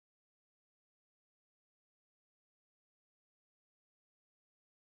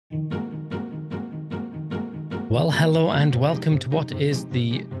Well, hello and welcome to what is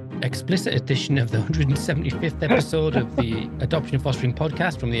the explicit edition of the 175th episode of the Adoption and Fostering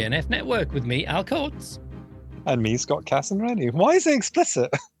Podcast from the NF Network with me, Al Coates. And me, Scott Casson-Rennie. Why is it explicit?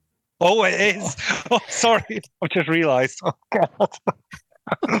 Oh, it is. Oh, sorry. I've just realised. Oh, God.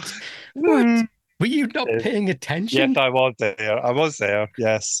 What? Were you not paying attention? Yes, I was there.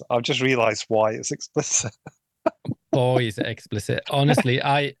 Yes. I've just realised why it's explicit. Boy, is it explicit. Honestly,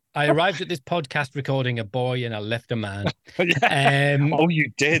 I arrived at this podcast recording a boy and I left a man. Yeah. Oh,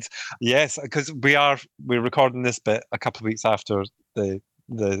 you did. Yes, because we're recording this bit a couple of weeks after the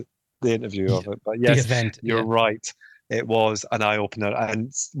interview of it. But yes, the event, you're right. It was an eye-opener,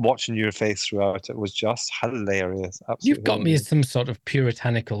 and watching your face throughout it was just hilarious. Absolutely. You've got me as some sort of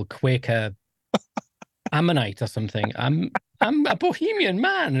puritanical Quaker Ammonite or something. I'm a bohemian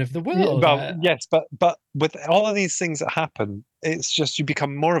man of the world. Yes, but with all of these things that happen, it's just you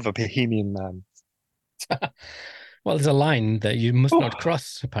become more of a bohemian man. Well, there's a line that you must not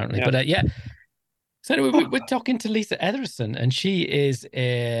cross, apparently. Yeah. But So anyway, we're talking to Lisa Etherson, and she is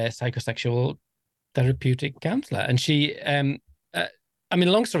a psychosexual therapeutic counselor. And she,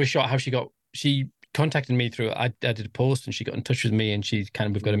 long story short, how she contacted me through, I did a post and she got in touch with me, and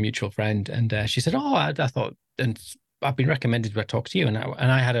we've got a mutual friend, and she said, I thought, and I've been recommended to talk to you, and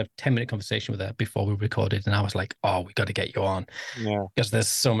I had a 10-minute conversation with her before we recorded, and I was like, we got to get you on, because there's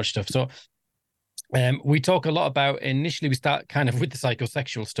so much stuff. So we talk a lot about, initially we start kind of with the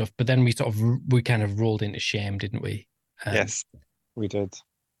psychosexual stuff, but then we kind of rolled into shame, didn't we? Yes, we did.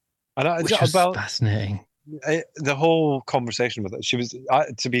 And which was fascinating. The whole conversation with it, she was,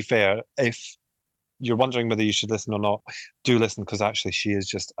 to be fair, if you're wondering whether you should listen or not, do listen, because actually she is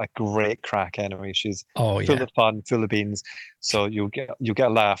just a great crack anyway. She's full of fun, full of beans. So you'll get a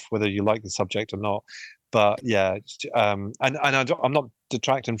laugh whether you like the subject or not. But yeah, I'm not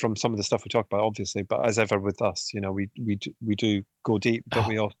detracting from some of the stuff we talk about, obviously. But as ever with us, we do go deep, but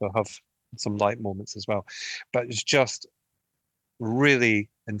we also have some light moments as well. But it's just really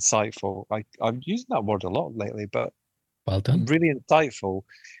insightful. I'm using that word a lot lately, but well done. Really insightful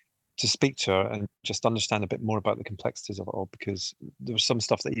to speak to her and just understand a bit more about the complexities of it all, because there was some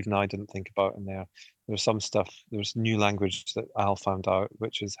stuff that even I didn't think about in there. There's some stuff, there's new language that Al found out,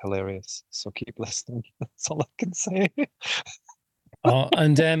 which is hilarious. So keep listening. That's all I can say.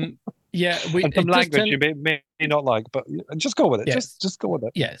 And some language you may not like, but just go with it. Yes. Just go with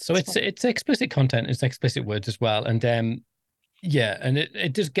it. Yeah. So it's explicit content, it's explicit words as well. And and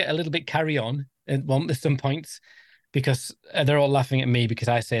it does get a little bit carry on at some points, because they're all laughing at me because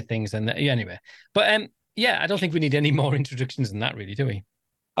I say things, and anyway. But I don't think we need any more introductions than that, really, do we?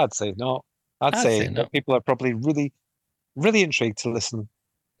 I'd say not. I'd say that people are probably really, really intrigued to listen.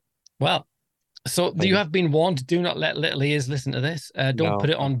 Well, so you have been warned. Do not let little ears listen to this. Don't put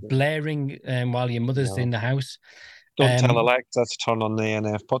it on blaring while your mother's in the house. Don't tell Alexa to turn on the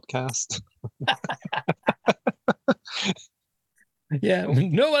NF podcast. Yeah,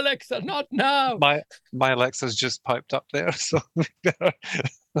 no, Alexa, not now. My Alexa's just piped up there, so we better.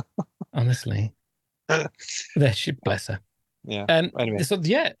 Honestly, there should bless her. Yeah. Anyway,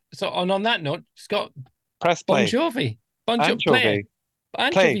 so on that note, Scott, press play. Bon Jovi,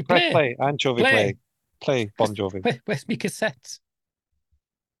 Anchovy, play. Anchovy, play. Bon Jovi. Where's my cassettes?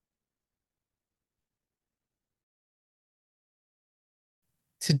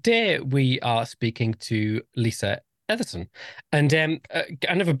 Today we are speaking to Lisa Etherson, and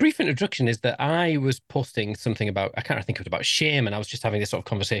kind of a brief introduction is that I was posting something about, I can't think of it, about shame, and I was just having this sort of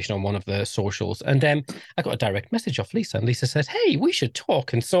conversation on one of the socials, and I got a direct message off Lisa, and Lisa said, hey, we should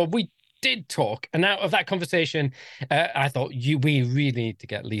talk. And so we did talk, and out of that conversation I thought we really need to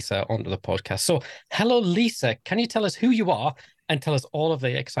get Lisa onto the podcast. So hello, Lisa, can you tell us who you are and tell us all of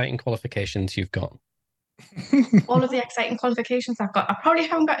the exciting qualifications you've got? All of the exciting qualifications I've got, I probably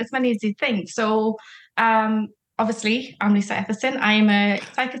haven't got as many as you think. So obviously, I'm Lisa Etherson. I'm a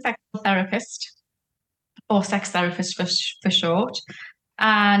psychosexual therapist, or sex therapist for short.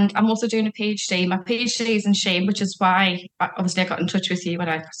 And I'm also doing a PhD. My PhD is in shame, which is why, obviously, I got in touch with you when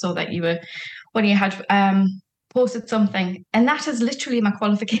I saw that when you had posted something. And that is literally my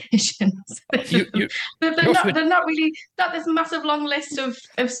qualifications. They're not this massive long list of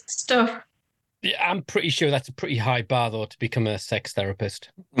stuff. Yeah, I'm pretty sure that's a pretty high bar, though, to become a sex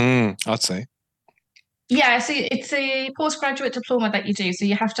therapist. I'd say. Yeah, so it's a postgraduate diploma that you do. So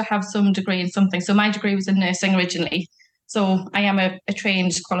you have to have some degree in something. So my degree was in nursing originally. So I am a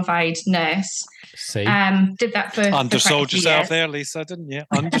trained, qualified nurse. See? Did that for undersold yourself there, Lisa, didn't you?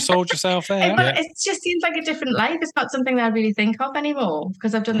 Undersold yourself there. But it just seems like a different life. It's not something that I really think of anymore,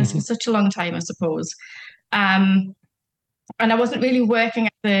 because I've done this for such a long time, I suppose. And I wasn't really working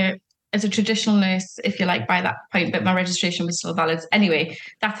as a traditional nurse, if you like, by that point, but my registration was still valid. Anyway,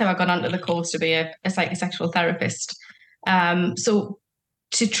 that's how I got onto the course to be a psychosexual therapist. So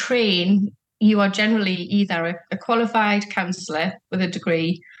to train, you are generally either a qualified counsellor with a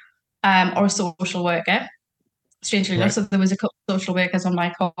degree or a social worker. Strangely enough, so there was a couple of social workers on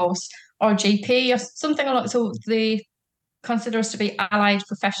my course, or a GP or something like that. So they consider us to be allied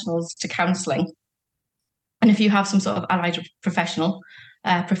professionals to counselling. And if you have some sort of allied profession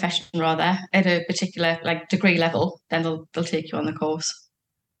at a particular like degree level, then they'll take you on the course.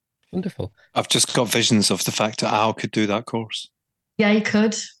 Wonderful. I've just got visions of the fact that Al could do that course. Yeah, you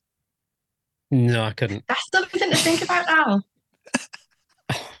could. No, I couldn't. That's something to think about, Al.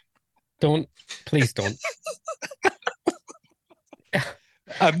 Please don't.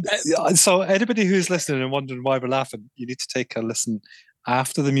 So anybody who's listening and wondering why we're laughing, you need to take a listen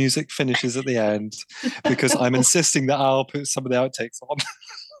after the music finishes at the end, because I'm insisting that I'll put some of the outtakes on.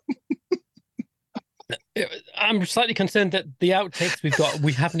 I'm slightly concerned that the outtakes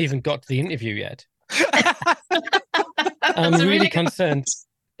we haven't even got to the interview yet. I'm really concerned.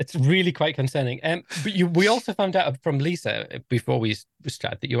 It's really quite concerning. But we also found out from Lisa before we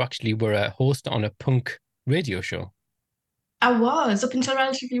started that you actually were a host on a punk radio show. I was up until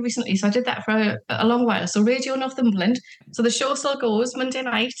relatively recently, so I did that for a long while. So Radio Northumberland. So the show still goes Monday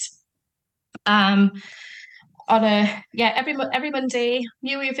night. Every Monday,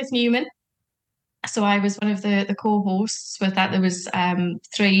 New Year with Newman. So I was one of the co-hosts with that. There was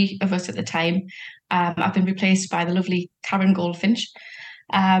 3 of us at the time. I've been replaced by the lovely Karen Goldfinch.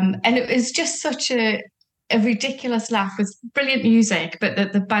 And it was just such a ridiculous laugh with brilliant music, but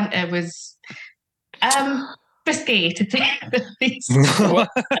the banter was risky to say the least.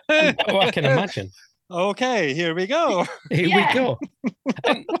 I can imagine. Okay, here we go. Here we go.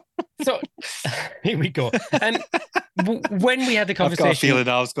 And when we had the conversation, I've got a feeling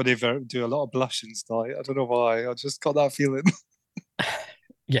I was going to do a lot of blushing tonight. I don't know why. I just got that feeling.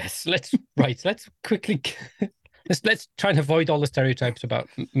 Yes, let's quickly let's try and avoid all the stereotypes about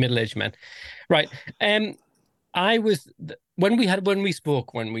middle-aged men. Right. I was when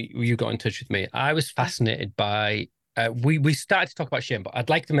you got in touch with me, I was fascinated by we started to talk about shame, but I'd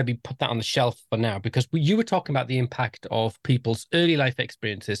like to maybe put that on the shelf for now, because you were talking about the impact of people's early life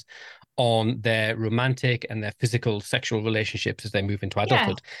experiences on their romantic and their physical sexual relationships as they move into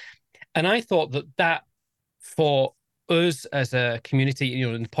adulthood. Yeah. And I thought that for us as a community,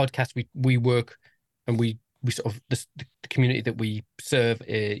 in the podcast we work and we sort of the community that we serve,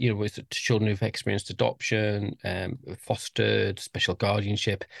 with children who've experienced adoption, fostered, special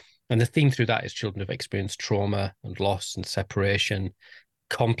guardianship. And the theme through that is children who've experienced trauma and loss and separation,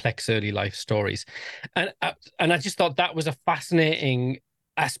 complex early life stories. And I just thought that was a fascinating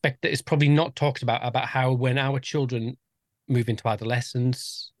aspect that is probably not talked about how when our children move into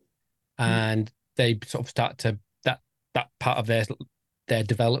adolescence and they sort of start to, that part of their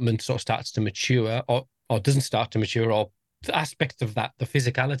development sort of starts to mature or doesn't start to mature, or the aspect of that, the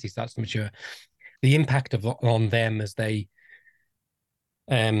physicality starts to mature, the impact on them as they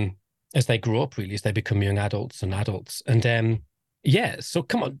grow up, really, as they become young adults. And so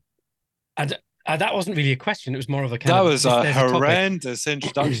come on. That wasn't really a question. It was more of a kind that of... was a horrendous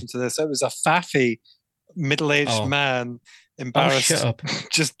introduction to this. It was a faffy, middle-aged man, embarrassed. Shut up.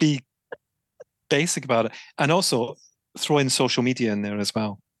 Just be basic about it. And also throw in social media in there as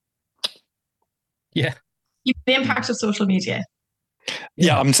well. Yeah. The impact of social media.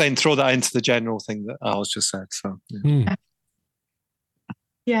 Yeah, I'm saying throw that into the general thing that Al's just said. So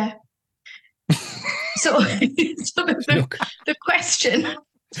yeah. So the question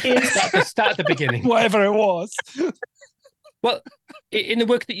is... Start at the beginning. Whatever it was. Well, in the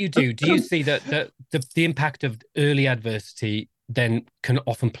work that you do you see that the impact of early adversity then can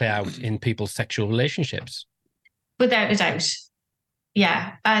often play out in people's sexual relationships? Without a doubt.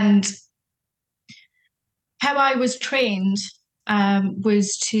 Yeah. And how I was trained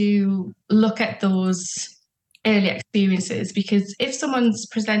was to look at those early experiences, because if someone's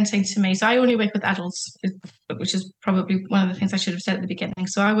presenting to me, so I only work with adults, which is probably one of the things I should have said at the beginning.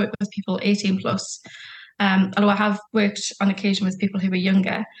 So I work with people 18 plus, although I have worked on occasion with people who are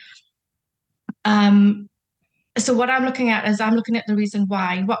younger. So what I'm looking at is the reason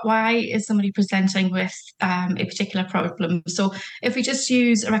why. Why is somebody presenting with a particular problem? So if we just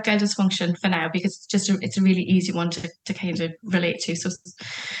use erectile dysfunction for now, because it's a really easy one to kind of relate to. So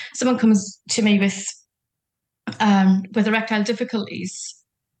someone comes to me with erectile difficulties,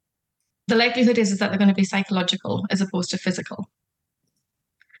 the likelihood is that they're going to be psychological as opposed to physical.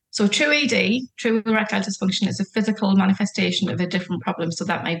 So true ED, true erectile dysfunction, is a physical manifestation of a different problem. So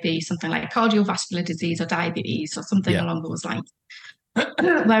that might be something like cardiovascular disease or diabetes or something along those lines.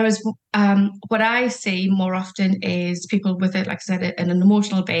 Whereas what I see more often is people with it, like I said, an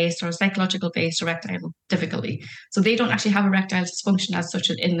emotional based or a psychological based erectile difficulty. So they don't actually have erectile dysfunction as such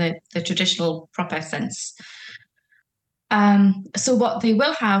in the traditional proper sense. So what they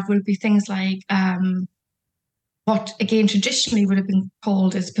will have will be things like what again traditionally would have been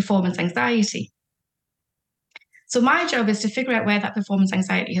called as performance anxiety. So my job is to figure out where that performance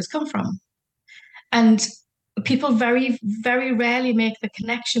anxiety has come from. And people very, very rarely make the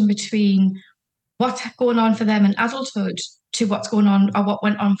connection between what's going on for them in adulthood to what's going on or what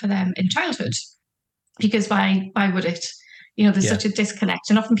went on for them in childhood. Because why would it? There's such a disconnect.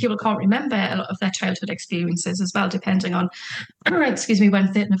 And often people can't remember a lot of their childhood experiences as well, depending on, when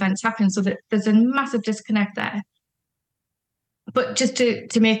certain events happen. So that there's a massive disconnect there. But just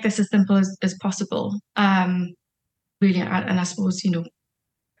to make this as simple as possible, really, and I suppose,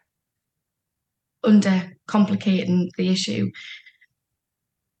 under complicating the issue,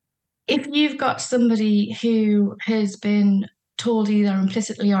 if you've got somebody who has been told either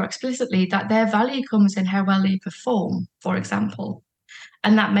implicitly or explicitly that their value comes in how well they perform, for example,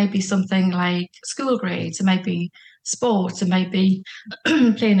 and that might be something like school grades, it might be sports, it might be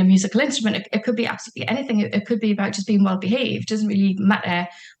playing a musical instrument, it could be absolutely anything, it could be about just being well behaved, it doesn't really matter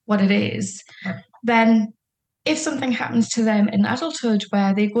what it is, then if something happens to them in adulthood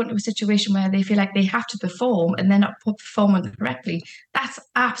where they go into a situation where they feel like they have to perform and they're not performing correctly, that's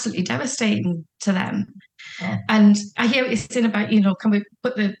absolutely devastating to them. Oh. And I hear what you're saying about, can we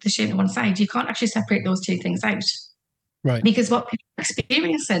put the shame to one side? You can't actually separate those two things out. Right. Because what people are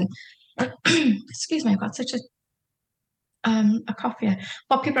experiencing, excuse me, I've got such a cough here.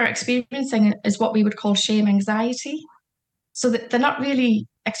 What people are experiencing is what we would call shame anxiety. So that they're not really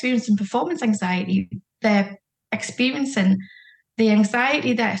experiencing performance anxiety, they're experiencing the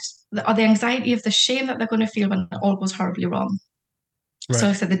anxiety the anxiety of the shame that they're going to feel when it all goes horribly wrong. Right. So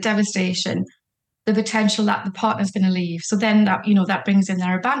I said the devastation, the potential that the partner's going to leave. So then that brings in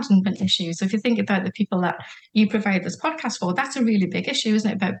their abandonment issues. So if you think about the people that you provide this podcast for, that's a really big issue,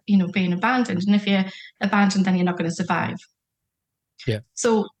 isn't it? About, being abandoned. And if you're abandoned, then you're not going to survive. Yeah.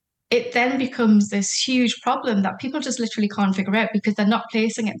 So it then becomes this huge problem that people just literally can't figure out because they're not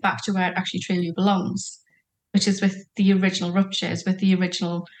placing it back to where it actually truly belongs, which is with the original ruptures, with the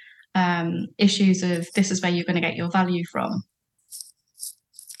original issues of this is where you're going to get your value from.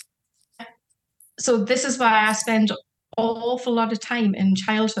 So this is why I spend an awful lot of time in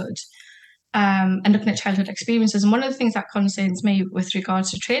childhood and looking at childhood experiences. And one of the things that concerns me with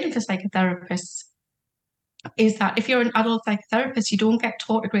regards to training for psychotherapists is that if you're an adult psychotherapist, you don't get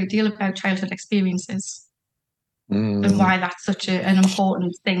taught a great deal about childhood experiences and why that's such an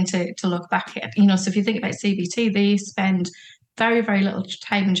important thing to look back at. So if you think about CBT, they spend very, very little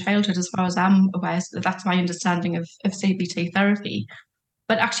time in childhood, as far as I'm aware. So that's my understanding of CBT therapy.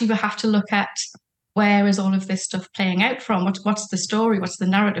 But actually, we have to look at where is all of this stuff playing out from? What's the story? What's the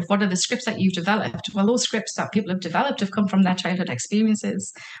narrative? What are the scripts that you've developed? Well, those scripts that people have developed have come from their childhood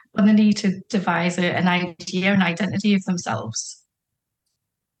experiences when they need to devise an idea, an identity of themselves.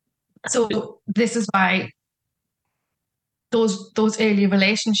 So this is why those early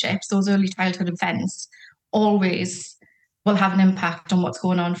relationships, those early childhood events always will have an impact on what's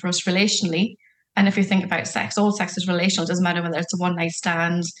going on for us relationally. And if you think about sex, all sex is relational. It doesn't matter whether it's a one-night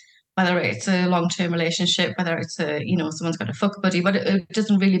stand, whether it's a long-term relationship, whether it's someone's got a fuck buddy, but it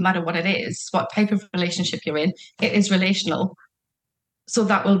doesn't really matter what it is, what type of relationship you're in, it is relational. So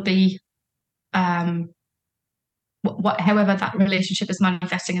that will be however that relationship is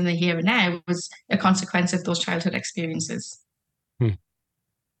manifesting in the here and now was a consequence of those childhood experiences.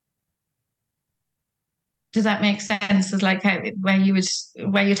 Does that make sense? It's like where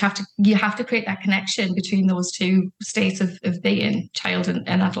you'd have to create that connection between those two states of being, child and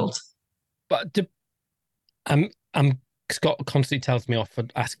adult. But Scott constantly tells me off for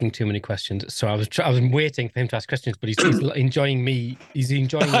asking too many questions. So I was waiting for him to ask questions, but he's enjoying me. He's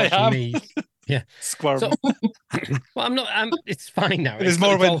enjoying watching me. Yeah, squirm. So, well, I'm not. It's fine now. It was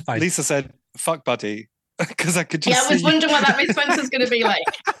more when Lisa said "fuck buddy" because I could just. Yeah, I was wondering what that response was going to be like.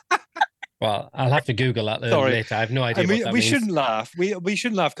 Well, I'll have to Google that later. I have no idea. What that means. Shouldn't laugh. We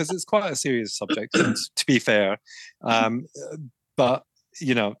shouldn't laugh because it's quite a serious subject. To be fair, but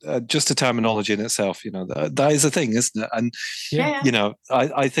just the terminology in itself, that is a thing, isn't it? And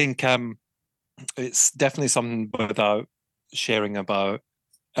I think it's definitely something without sharing about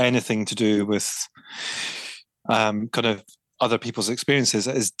anything to do with kind of other people's experiences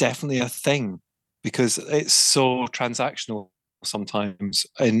is definitely a thing because it's so transactional. sometimes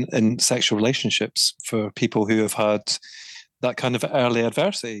in sexual relationships for people who have had that kind of early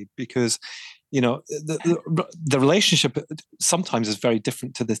adversity, because the relationship sometimes is very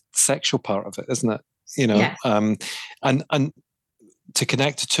different to the sexual part of it, isn't it? And to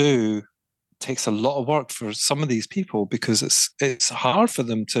connect the two takes a lot of work for some of these people, because it's hard for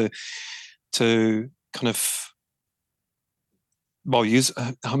them to kind of, well,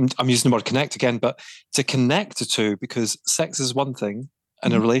 I'm using the word connect again, but to connect the two, because sex is one thing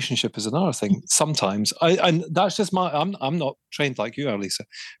and a relationship is another thing. Sometimes, and that's just I'm not trained like you are, Lisa,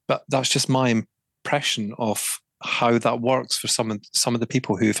 but that's just my impression of how that works for some of the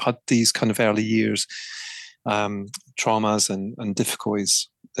people who've had these kind of early years traumas and difficulties.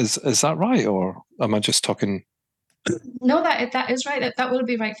 Is that right, or am I just talking? No, that is right. That will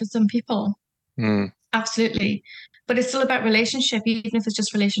be right for some people. Absolutely. But it's still about relationship, even if it's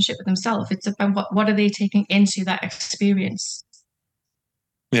just relationship with themselves. It's about what are they taking into that experience.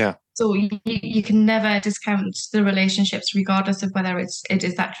 Yeah. So you can never discount the relationships, regardless of whether it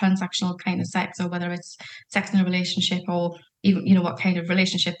is that transactional kind of sex, or whether it's sex in a relationship, or even what kind of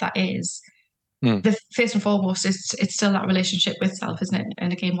relationship that is. The first and foremost, it's still that relationship with self, isn't it?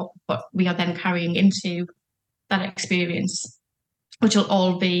 And again, what we are then carrying into that experience, which will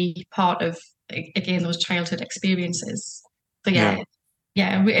all be part of, again, those childhood experiences. So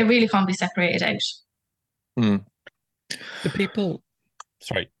it really can't be separated out. The people,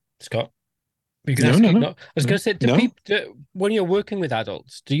 sorry, Scott. You can no, ask no, you, no. no. I was going to say, people, when you're working with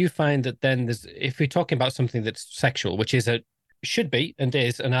adults, do you find that then if we're talking about something that's sexual, which should be and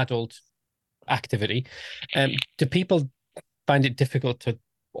is an adult activity, do people find it difficult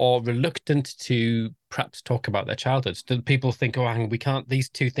or reluctant to perhaps talk about their childhoods? Do people think, oh, hang on, we can't, these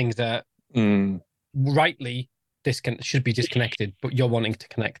two things are rightly should be disconnected, but you're wanting to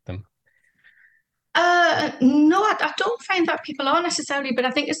connect them? No, I don't find that people are necessarily, but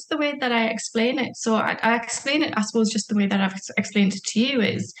I think it's the way that I explain it. So I explain it, I suppose, just the way that I've explained it to you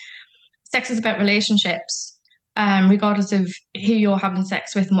is sex is about relationships, regardless of who you're having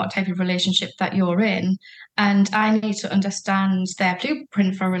sex with and what type of relationship that you're in. And I need to understand their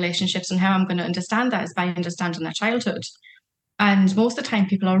blueprint for relationships, and how I'm going to understand that is by understanding their childhood. And most of the time,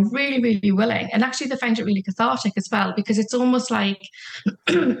 people are really, really willing. And actually, they find it really cathartic as well, because it's almost like,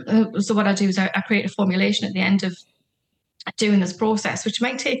 so what I do is I create a formulation at the end of doing this process, which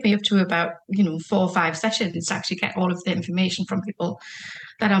might take me up to about, 4 or 5 sessions to actually get all of the information from people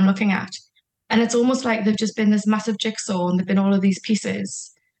that I'm looking at. And it's almost like they've just been this massive jigsaw, and there've been all of these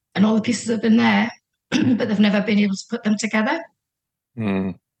pieces, and all the pieces have been there, but they've never been able to put them together.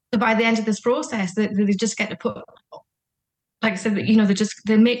 So by the end of this process, they just get to put, like I said,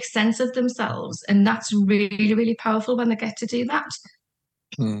 they make sense of themselves, and that's really, really powerful when they get to do that.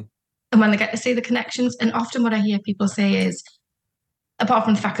 And when they get to see the connections. And often what I hear people say is, apart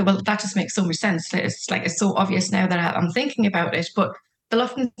from the fact that, well, that just makes so much sense, it's so obvious now that I'm thinking about it, but they'll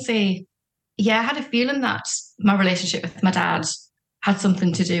often say, yeah, I had a feeling that my relationship with my dad had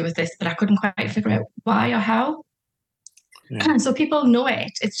something to do with this, but I couldn't quite figure out why or how. So people know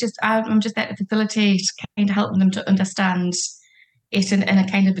it. It's just, I'm just there to facilitate, kind of helping them to understand it in a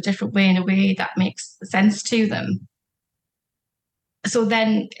kind of a different way, in a way that makes sense to them. So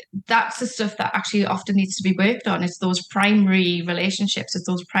then that's the stuff that actually often needs to be worked on. It's those primary relationships, it's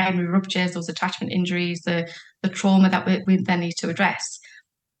those primary ruptures, those attachment injuries, the trauma that we then need to address.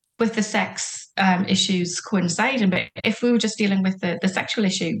 With the sex issues coinciding, but if we were just dealing with the sexual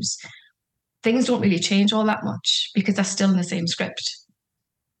issues, things don't really change all that much, because they're still in the same script,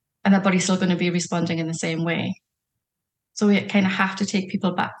 and their body's still going to be responding in the same way. So we kind of have to take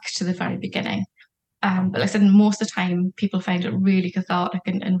people back to the very beginning. But like I said, most of the time, people find it really cathartic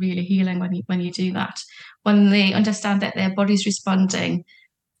and really healing when you do that. When they understand that their body's responding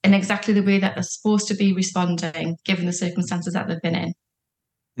in exactly the way that they're supposed to be responding, given the circumstances that they've been in.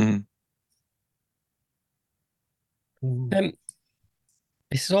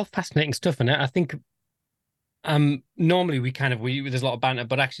 This is all fascinating stuff, and I think normally there's a lot of banter,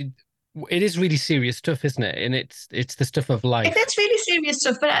 but actually it is really serious stuff, isn't it? And it's the stuff of life. It's really serious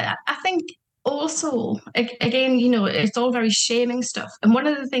stuff, but I think also, again, it's all very shaming stuff. And one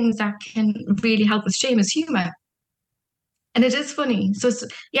of the things that can really help with shame is humor. And it is funny. So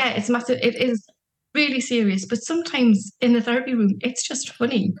it's massive. It is really serious, but sometimes in the therapy room, it's just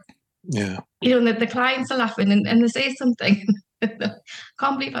funny. Yeah. The clients are laughing and they say something.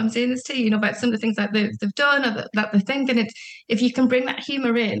 Can't believe I'm saying this to you, about some of the things that they've done or that they're thinking. If you can bring that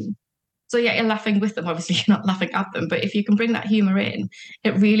humor in, so yeah, you're laughing with them. Obviously, you're not laughing at them, but if you can bring that humor in,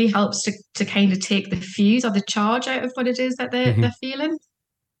 it really helps to kind of take the fuse or the charge out of what it is that they're feeling.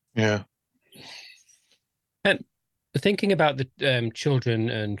 Yeah. And thinking about the children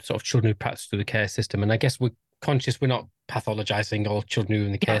and sort of children who practice through the care system, and I guess we're conscious we're not pathologizing all children who are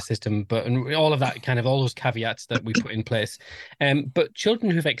in the care system, but and all of that kind of all those caveats that we put in place. But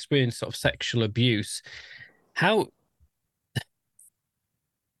children who've experienced sort of sexual abuse, how,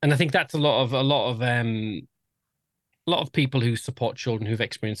 and I think that's a lot of people who support children who've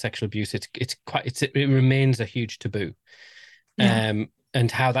experienced sexual abuse. It remains a huge taboo. And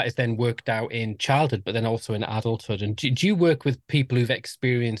how that is then worked out in childhood, but then also in adulthood. And do you work with people who've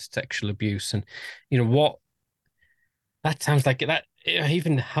experienced sexual abuse? And, what that sounds like that,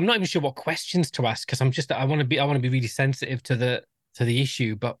 I'm not even sure what questions to ask, because I want to be really sensitive to the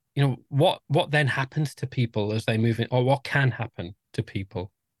issue. But, what then happens to people as they move in, or what can happen to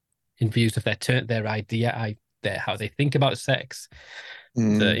people in views of their idea, how they think about sex,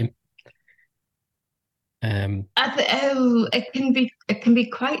 it can be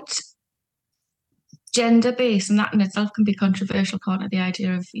quite gender based, and that in itself can be controversial, part of the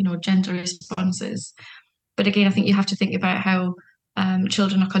idea of gender responses. But again, I think you have to think about how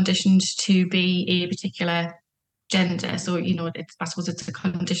children are conditioned to be a particular gender. So I suppose it's a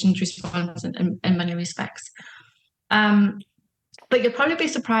conditioned response in many respects. But you'll probably be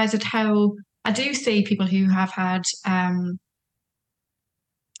surprised at how I do see people who have had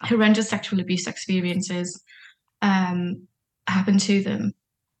horrendous sexual abuse experiences happen to them,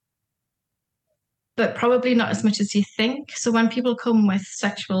 but probably not as much as you think. So when people come with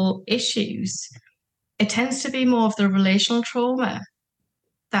sexual issues, it tends to be more of the relational trauma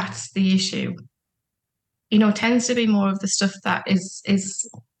that's the issue. It tends to be more of the stuff that is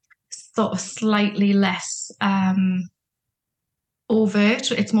sort of slightly less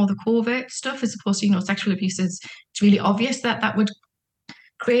overt. It's more the covert stuff, as opposed to sexual abuse is, it's really obvious that would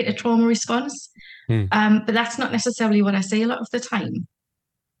create a trauma response. But that's not necessarily what I see a lot of the time.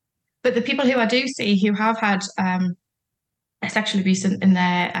 But the people who I do see who have had sexual abuse in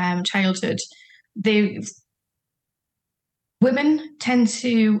their childhood, women tend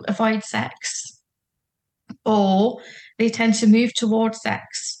to avoid sex, or they tend to move towards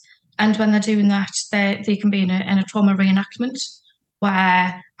sex. And when they're doing that, they can be in a trauma reenactment,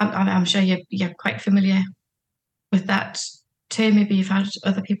 where I'm sure you're quite familiar with that term. Maybe you've had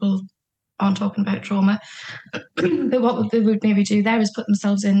other people on talking about trauma. But what they would maybe do there is put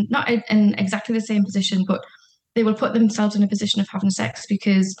themselves in, not in exactly the same position, but they will put themselves in a position of having sex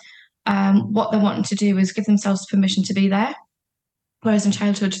because what they're wanting to do is give themselves permission to be there. Whereas in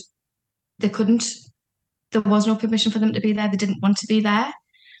childhood, they couldn't. There was no permission for them to be there. They didn't want to be there.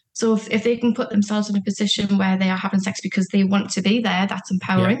 So if they can put themselves in a position where they are having sex because they want to be there, that's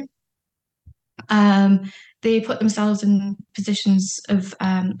empowering. Yeah. They put themselves in positions of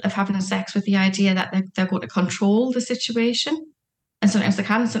having sex with the idea that they're going to control the situation. And sometimes they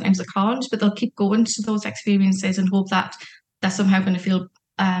can, sometimes they can't, but they'll keep going to those experiences and hope that they're somehow going to feel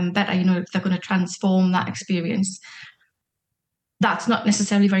better, they're going to transform that experience. That's not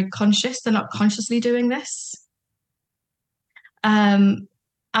necessarily very conscious. They're not consciously doing this.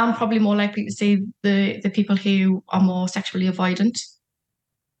 I'm probably more likely to see the people who are more sexually avoidant,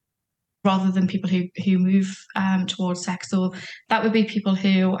 rather than people who move towards sex. So that would be people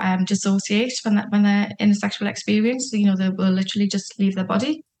who dissociate when they're in a sexual experience. They will literally just leave their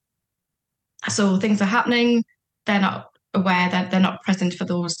body. So things are happening, they're not aware, that they're not present for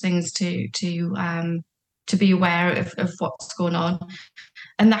those things to be aware of what's going on.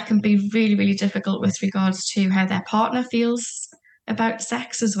 And that can be really, really difficult with regards to how their partner feels about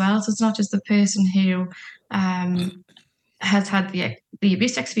sex as well. So it's not just the person who has had the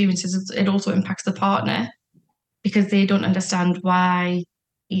abuse experiences, it also impacts the partner, because they don't understand why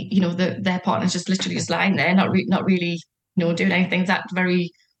their partner's just literally just lying there, not really doing anything. That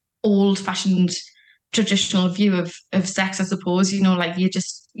very old-fashioned traditional view of sex, I suppose. Like you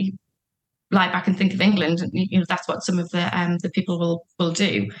lie back and think of England, and that's what some of the people will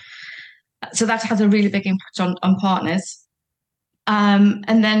do. So that has a really big impact on partners.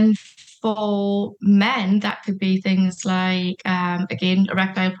 And then for men, that could be things like, again,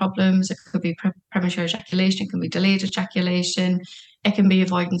 erectile problems. It could be premature ejaculation. It can be delayed ejaculation. It can be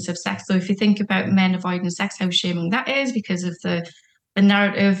avoidance of sex. So if you think about men avoiding sex, how shaming that is, because of the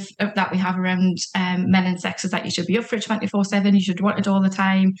narrative that we have around men and sex, is that you should be up for it 24/7. You should want it all the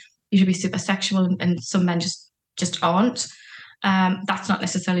time. You should be super sexual, and some men just aren't. That's not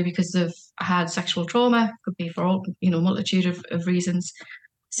necessarily because they've had sexual trauma. It could be for all, multitude of reasons.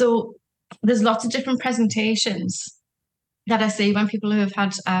 So there's lots of different presentations that I see when people who have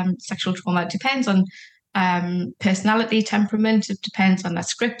had sexual trauma. It depends on personality, temperament. It depends on their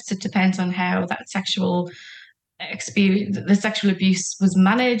scripts. It depends on how that sexual experience, the sexual abuse was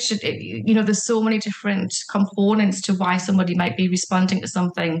managed. There's so many different components to why somebody might be responding to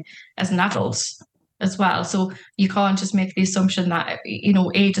something as an adult as well. So you can't just make the assumption that,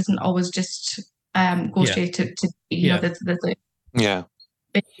 A doesn't always just go straight to there's a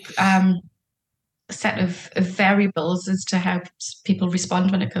big set of variables as to how people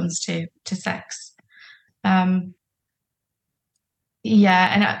respond when it comes to sex. And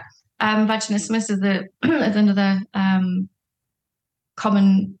vaginismus is another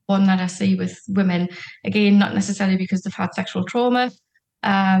common one that I see with women. Again, not necessarily because they've had sexual trauma,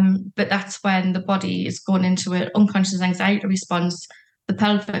 but that's when the body is going into an unconscious anxiety response. The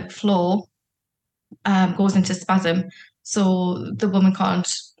pelvic floor goes into spasm, so the woman can't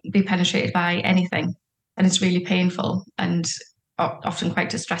be penetrated by anything, and it's really painful and often quite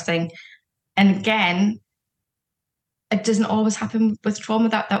distressing. And again, it doesn't always happen with trauma.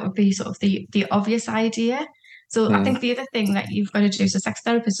 That would be sort of the obvious idea. So I think the other thing that you've got to do as a sex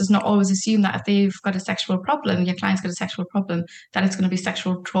therapist is not always assume that if they've got a sexual problem, your client's got a sexual problem, that it's going to be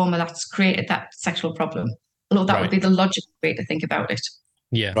sexual trauma that's created that sexual problem. Although that would be the logical way to think about it.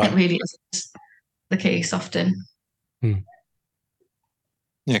 Yeah. It really isn't the case often. Yeah,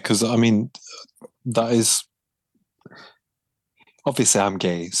 because I mean, that is... Obviously, I'm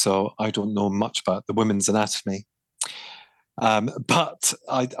gay, so I don't know much about the women's anatomy. But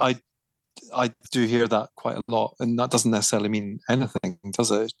I do hear that quite a lot, and that doesn't necessarily mean anything,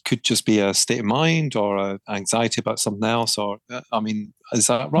 does it? It could just be a state of mind or an anxiety about something else, or I mean, is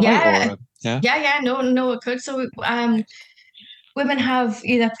that right? Yeah. No, it could. So women have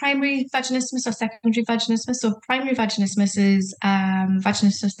either primary vaginismus or secondary vaginismus. So primary vaginismus is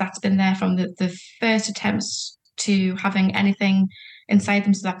vaginismus that's been there from the first attempts to having anything inside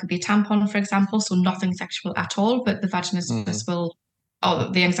them. So that could be a tampon, for example, so nothing sexual at all, but the vaginismus will, or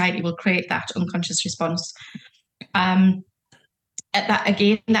the anxiety will create that unconscious response. That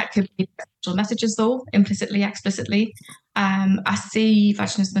could be sexual messages, though, implicitly, explicitly. I see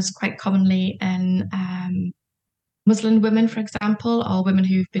vaginismus quite commonly in Muslim women, for example, or women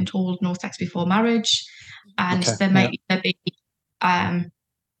who've been told no sex before marriage, and there might be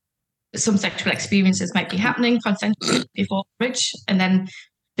some sexual experiences might be happening consensually before marriage, and then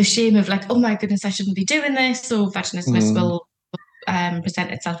the shame of like, oh my goodness, I shouldn't be doing this. So vaginismus will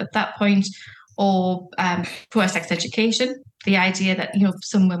present itself at that point, or poor sex education. The idea that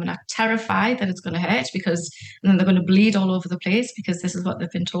some women are terrified that it's going to hurt and then they're going to bleed all over the place because this is what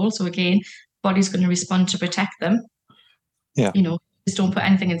they've been told. So again, body's going to respond to protect them. Yeah, just don't put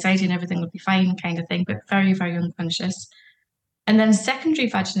anything inside you and everything will be fine, kind of thing. But very, very unconscious. And then secondary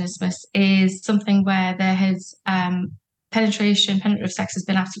vaginismus is something where there has penetrative sex has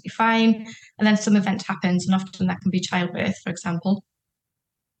been absolutely fine, and then some event happens, and often that can be childbirth, for example.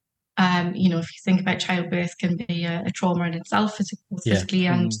 If you think about childbirth, can be a trauma in itself, physically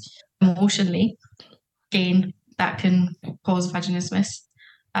and emotionally. Again, that can cause vaginismus.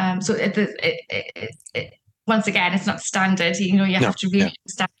 So once again, it's not standard. You have to really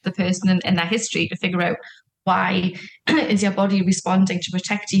understand the person and their history to figure out why is your body responding to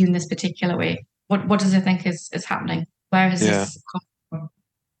protect you in this particular way. What does it think is happening? Where has this come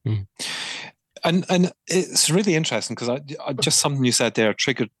from? And it's really interesting because I just something you said there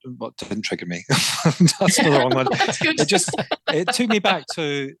didn't trigger me. That's the wrong one. It took me back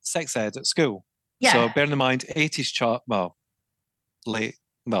to sex ed at school. Yeah. So bearing in mind 80s child,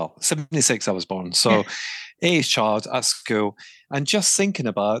 76 I was born. So 80s child at school, and just thinking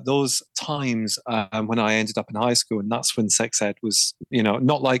about those times when I ended up in high school, and that's when sex ed was,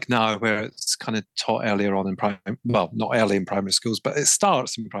 not like now where it's kind of taught earlier on in not early in primary schools, but it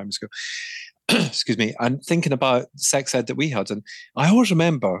starts in primary school. Excuse me. And thinking about sex ed that we had, and I always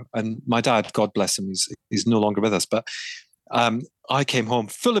remember, and my dad, God bless him, he's no longer with us, but I came home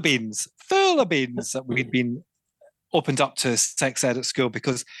full of beans that we'd been opened up to sex ed at school,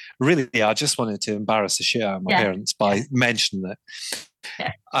 because really I just wanted to embarrass the shit out of my parents by mentioning it.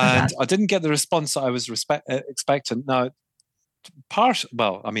 Yeah, and I didn't get the response that I was expecting. Now,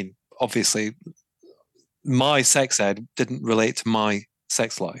 obviously my sex ed didn't relate to my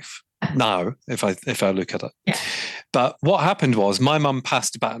sex life now, if I look at it. Yeah. But what happened was my mum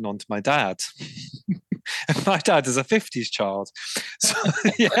passed the baton on to my dad. And my dad is a 50s child. So,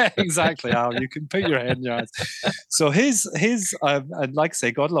 yeah, exactly, Al. You can put your head in your hands. So his and like I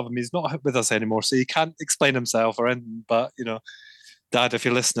say, God love him, he's not with us anymore, so he can't explain himself or anything. But, Dad, if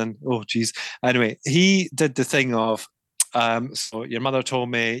you're listening, oh, geez. Anyway, he did the thing of, so your mother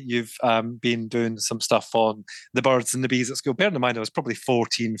told me you've been doing some stuff on the birds and the bees at school. Bear in mind, I was probably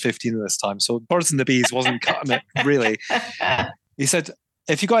 14, 15 at this time. So birds and the bees wasn't cutting it, really. He said,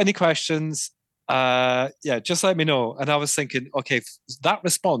 if you got any questions, Yeah, just let me know. And I was thinking, okay, that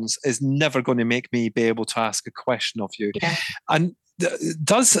response is never going to make me be able to ask a question of you. Yeah. And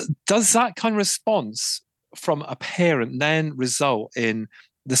does that kind of response from a parent then result in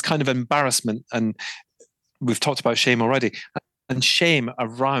this kind of embarrassment? And we've talked about shame already, and shame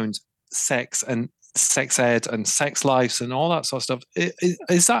around sex and sex ed and sex lives and all that sort of stuff.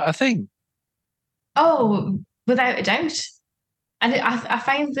 Is that a thing? Oh, without a doubt. And I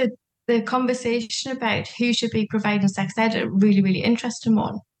find that the conversation about who should be providing sex ed a really, really interesting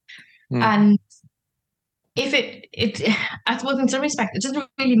one. And if I suppose in some respect, it doesn't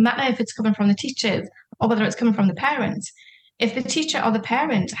really matter if it's coming from the teachers or whether it's coming from the parents. If the teacher or the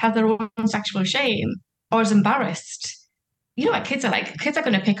parent has their own sexual shame or is embarrassed, you know what kids are like? Kids are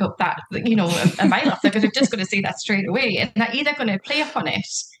going to pick up that, a mile off. They're just going to see that straight away. And they're either going to play up on it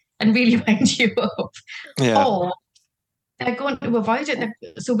and really wind you up, or they're going to avoid it.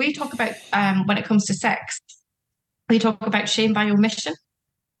 So we talk about, when it comes to sex, we talk about shame by omission.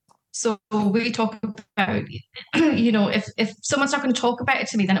 So we talk about, if someone's not going to talk about it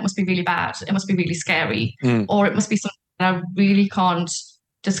to me, then it must be really bad. It must be really scary, or it must be something that I really can't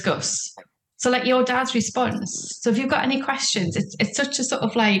discuss. So like your dad's response. So if you've got any questions, it's such a sort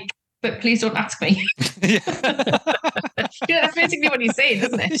of like, but please don't ask me. That's basically what he's saying,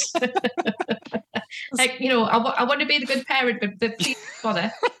 isn't it? Like, I want to be the good parent, but please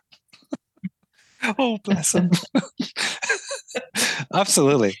bother. Oh, bless him.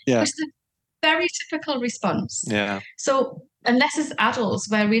 Absolutely. Yeah. It's a very typical response. Yeah. So unless as adults,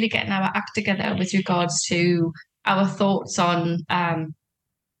 we're really getting our act together with regards to our thoughts on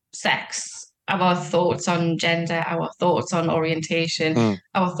sex, our thoughts on gender, our thoughts on orientation,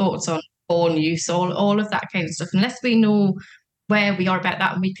 our thoughts on porn use, all of that kind of stuff. Unless we know where we are about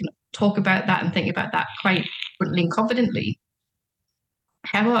that and we can talk about that and think about that quite fluently and confidently,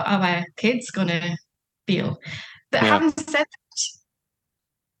 how are our kids going to feel? But having said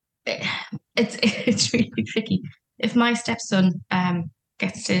that, it's really tricky. If my stepson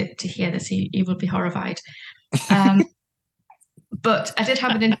gets to hear this, he will be horrified. But I did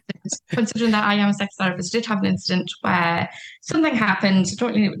have an incident, considering that I am a sex therapist, I did have an incident where something happened. I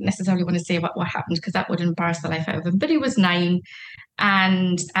don't really necessarily want to say what happened because that would embarrass the life out of him. But he was 9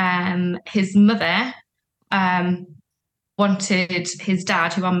 and his mother wanted his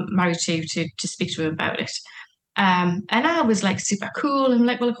dad, who I'm married to speak to him about it. And I was like super cool. I'm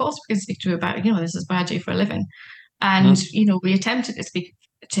like, well, of course we can speak to him about it. This is what I do for a living. And, we attempted to speak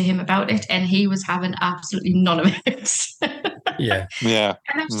to him about it and he was having absolutely none of it. Yeah.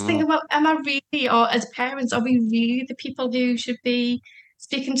 And I'm just thinking about, am I really, or as parents, are we really the people who should be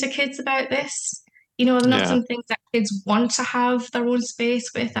speaking to kids about this? Are there not some things that kids want to have their own space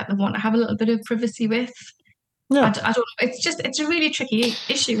with, that they want to have a little bit of privacy with? Yeah. I don't know. It's a really tricky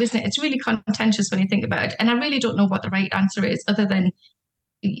issue, isn't it? It's really contentious when you think about it. And I really don't know what the right answer is other than,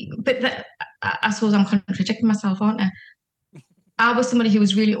 I suppose I'm contradicting myself, aren't I? I was somebody who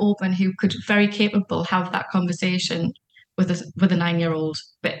was really open, who could very capable have that conversation with a 9-year-old,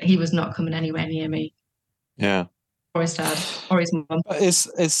 but he was not coming anywhere near me. Yeah. Or his dad, or his mum. Is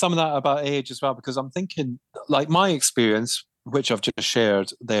some of that about age as well? Because I'm thinking, like my experience, which I've just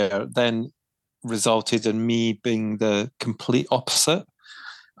shared there, then resulted in me being the complete opposite.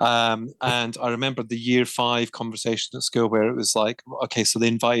 And I remember the year 5 conversation at school where it was like, okay, so they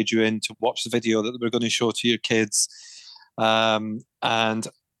invited you in to watch the video that they were going to show to your kids. And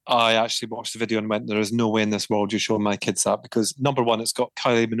I actually watched the video and went, there is no way in this world you're showing my kids that, because number one, it's got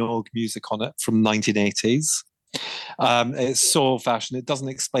Kylie Minogue music on it from 1980s. It's so fashion. It doesn't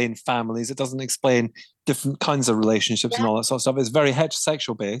explain families. It doesn't explain different kinds of relationships and all that sort of stuff. It's very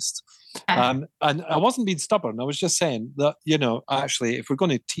heterosexual based. And I wasn't being stubborn. I was just saying that, actually, if we're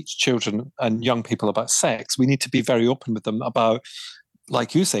going to teach children and young people about sex, we need to be very open with them about,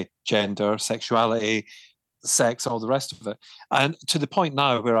 like you say, gender, sexuality, sex, all the rest of it. And to the point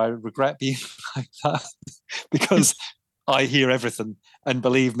now where I regret being like that because I hear everything, and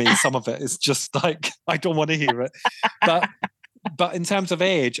believe me, some of it is just like, I don't want to hear it. But in terms of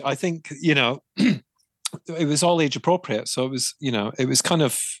age, I think, it was all age appropriate. So it was kind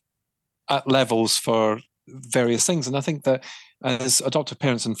of at levels for various things. And I think that as adoptive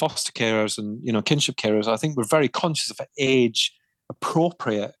parents and foster carers and, kinship carers, I think we're very conscious of age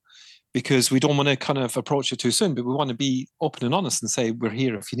appropriate, because we don't want to kind of approach it too soon, but we want to be open and honest and say, we're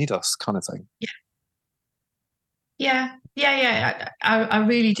here if you need us, kind of thing. Yeah. I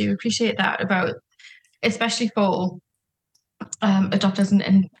really do appreciate that about, especially for adopters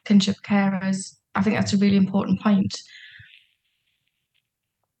and kinship carers. I think that's a really important point.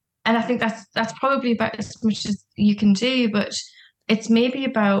 And I think that's probably about as much as you can do, but it's maybe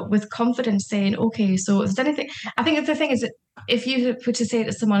about with confidence saying, okay, so is there anything, I think the thing is that if you were to say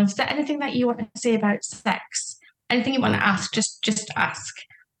to someone, is there anything that you want to say about sex? Anything you want to ask, just ask.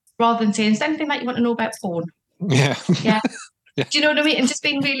 Rather than saying, is there anything that you want to know about porn? Yeah. Yeah. Do you know what I mean? And just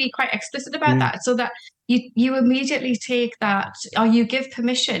being really quite explicit about that, so that you immediately take that, or you give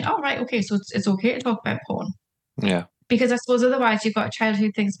permission. Oh, right, okay, so it's okay to talk about porn. Yeah. Because I suppose otherwise you've got a child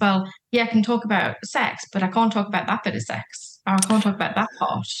who thinks, well, yeah, I can talk about sex, but I can't talk about that bit of sex, or I can't talk about that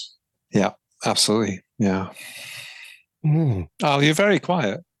part. Yeah, absolutely. Yeah. Oh, you're very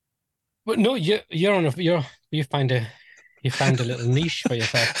quiet. But no, you found a little niche for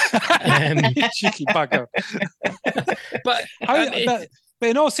yourself. Cheeky bugger. But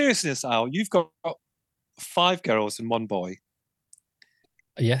in all seriousness, Al, you've got 5 girls and 1 boy.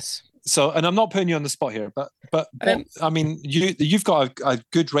 Yes. So, and I'm not putting you on the spot here, but I mean, you've got a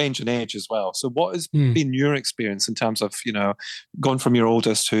good range in age as well. So, what has been your experience in terms of, you know, going from your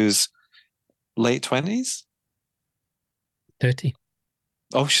oldest who's late 20s? 30.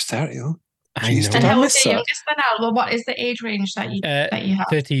 Oh, she's 30. Oh. I know. And how old is the youngest then, Al? Well, what is the age range that you have?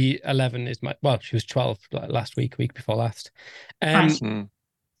 11 is she was 12 last week before last. Well,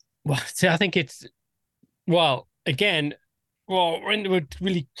 see, I think it's, again, we're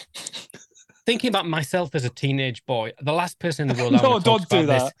really thinking about myself as a teenage boy. The last person in the world I want to talk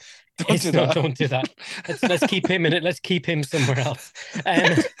about this. Don't do that. Let's keep him in it. Let's keep him somewhere else.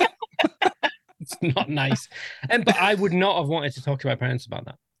 It's not nice. But I would not have wanted to talk to my parents about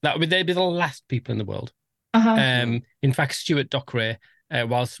that. They'd be the last people in the world. In fact, Stuart Dockeray,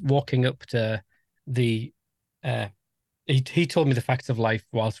 whilst walking up to the... He told me the facts of life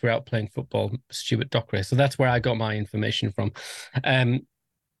whilst we're out playing football, Stuart Dockeray. So that's where I got my information from.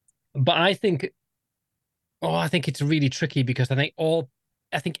 But I think it's really tricky because I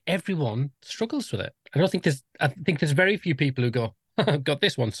think everyone struggles with it. I think there's very few people who go, I've got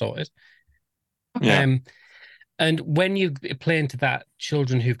this one sorted. Yeah. And when you play into that,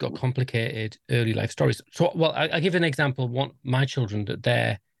 children who've got complicated early life stories. So, I give an example. My children,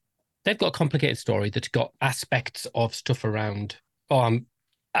 that they've got a complicated story that's got aspects of stuff around. I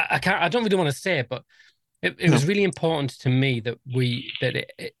don't really want to say it, but it was really important to me that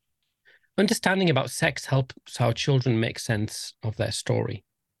understanding about sex helps our children make sense of their story.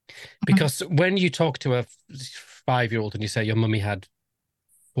 Because when you talk to a 5-year-old and you say your mummy had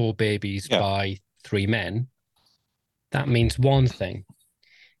 4 babies by 3 men, that means one thing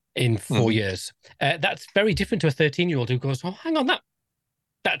in 4 years. That's very different to a 13-year-old who goes, oh, hang on,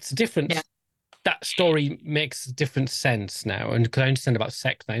 that's different. Yeah. That story makes different sense now. And because I understand about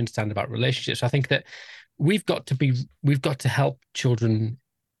sex, and I understand about relationships. I think that we've got to help children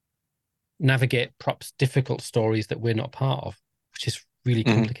navigate perhaps difficult stories that we're not part of, which is really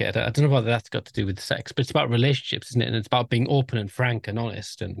complicated. I don't know whether that's got to do with sex, but it's about relationships, isn't it? And it's about being open and frank and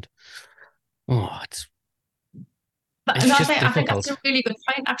honest. And I think that's a really good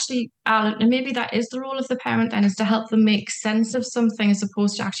point, actually, Al. And maybe that is the role of the parent then, is to help them make sense of something as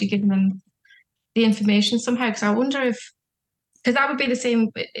opposed to actually giving them the information somehow. Because I wonder because that would be the same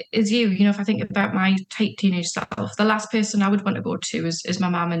as you, if I think about my tight teenage self, the last person I would want to go to is my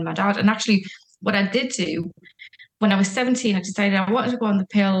mum and my dad. And actually, what I did do when I was 17, I decided I wanted to go on the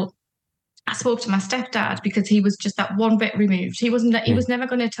pill. I spoke to my stepdad because he was just that one bit removed. He was never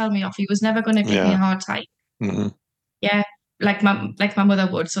going to tell me off. He was never going to give me a hard time. Yeah, like my mother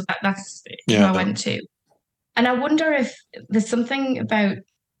would. So that's who I went to. And I wonder if there's something about,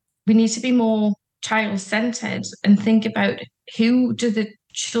 we need to be more child-centered and think about who do the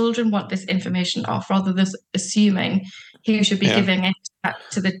children want this information off, rather than assuming who should be giving it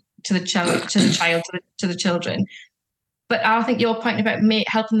to the children. But I think your point about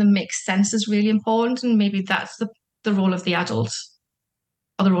helping them make sense is really important, and maybe that's the role of the adult,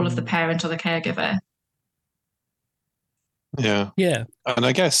 or the role of the parent or the caregiver. Yeah. And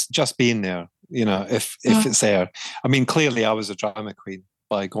I guess just being there, if it's there. I mean, clearly I was a drama queen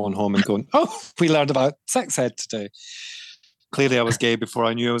by going home and going, oh, we learned about sex ed today. Clearly I was gay before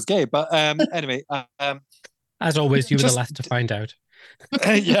I knew I was gay. But anyway. As always, you were the last to find out.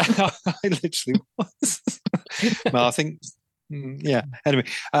 Yeah, I literally was. Well, I think, Anyway,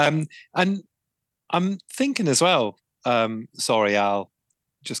 and I'm thinking as well, sorry, Al,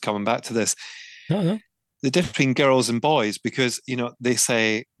 just coming back to this. No. The difference between girls and boys, because, they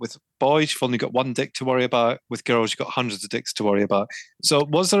say with boys, you've only got one dick to worry about. With girls, you've got hundreds of dicks to worry about. So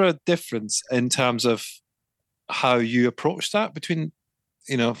was there a difference in terms of how you approached that between,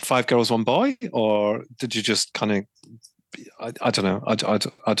 5 girls, 1 boy? Or did you just kind of, I don't know. I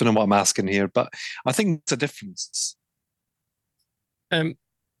don't know what I'm asking here, but I think it's a difference. Well,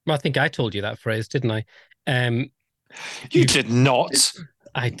 I think I told you that phrase, didn't I? You did not.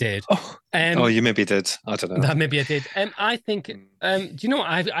 I did. Oh, you maybe did. I don't know. Maybe I did. I think. Do you know what?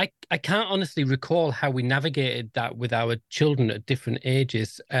 I can't honestly recall how we navigated that with our children at different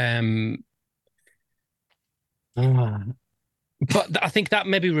ages. But I think that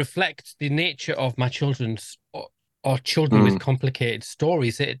maybe reflects the nature of my children's or children with complicated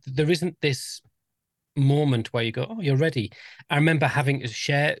stories. There isn't this moment where you go, "Oh, you're ready." I remember having to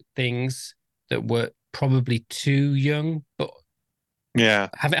share things that were probably too young, but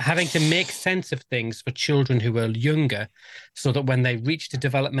having to make sense of things for children who were younger, so that when they reached a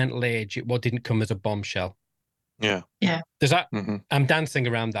developmental age, it didn't come as a bombshell. Yeah. Does that? I'm dancing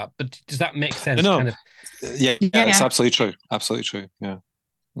around that, but does that make sense? No. Kind of. Yeah, it's absolutely true. Absolutely true. Yeah.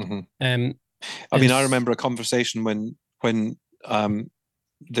 I mean, I remember a conversation when my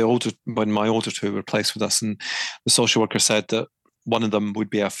older two were placed with us, and the social worker said that one of them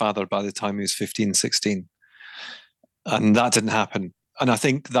would be a father by the time he was 15, 16. And that didn't happen. And I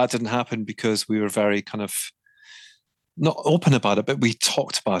think that didn't happen because we were very kind of not open about it, but we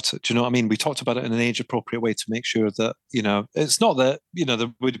talked about it. Do you know what I mean? We talked about it in an age-appropriate way to make sure that, it's not that,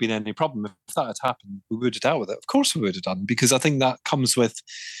 there would have been any problem. If that had happened, we would have dealt with it. Of course we would have done, because I think that comes with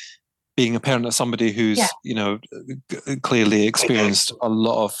being a parent of somebody who's, clearly experienced a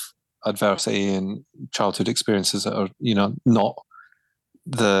lot of adversity and childhood experiences that are, not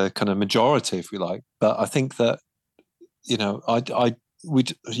the kind of majority, if we like. But I think that, I don't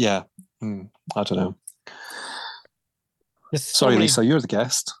know. Sorry, Lisa, you're the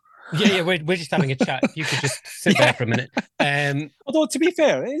guest. Yeah, we're just having a chat. If you could just sit there for a minute. Although, to be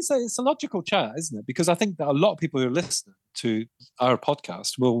fair, it's a logical chat, isn't it? Because I think that a lot of people who are listening to our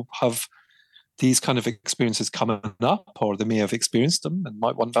podcast will have these kind of experiences coming up, or they may have experienced them and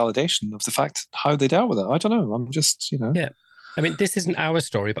might want validation of the fact how they dealt with it. I don't know. I'm just, Yeah. I mean, this isn't our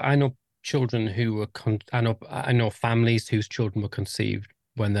story, but I know children who were, I know families whose children were conceived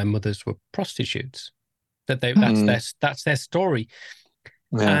when their mothers were prostitutes. That's their story.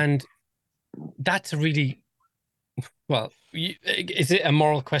 Yeah. And that's really, well, is it a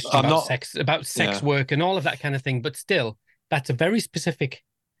moral question about sex work and all of that kind of thing? But still, that's a very specific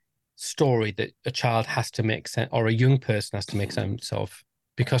story that a child has to make sense, or a young person has to make sense of,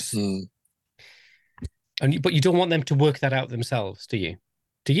 because, but you don't want them to work that out themselves, do you?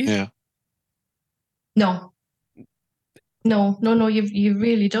 Do you? Yeah. No, you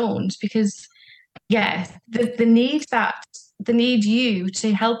really don't, because the need you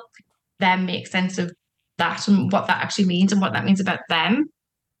to help them make sense of that and what that actually means and what that means about them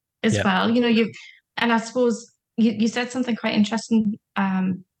as well. And I suppose you said something quite interesting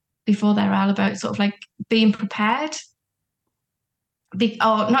before there, Al, about sort of like being prepared,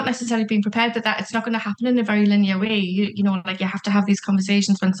 or not necessarily being prepared, but that it's not going to happen in a very linear way. You have to have these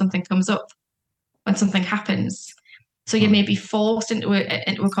conversations when something comes up, when something happens. So you may be forced into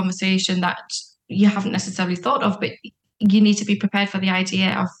a conversation that you haven't necessarily thought of, but you need to be prepared for the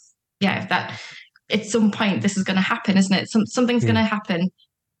idea of, that at some point this is going to happen, isn't it? Something's going to happen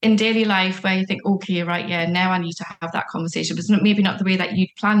in daily life where you think, okay, right, now I need to have that conversation. But it's maybe not the way that you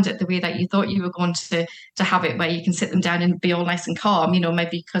planned it, the way that you thought you were going to have it, where you can sit them down and be all nice and calm,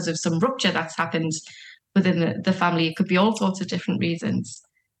 maybe because of some rupture that's happened within the family. It could be all sorts of different reasons.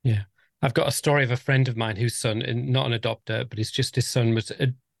 Yeah. I've got a story of a friend of mine whose son, not an adopter, but his son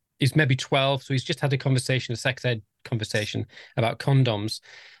he's maybe 12. So he's just had a sex ed conversation about condoms,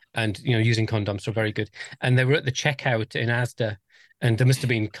 and, using condoms are very good. And they were at the checkout in Asda, and there must have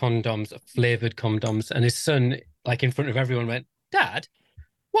been flavored condoms. And his son, like in front of everyone, went, "Dad,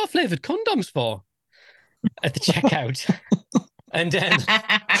 what are flavored condoms for?" At the checkout. And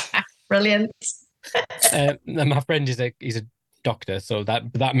brilliant. And my friend he's a doctor, so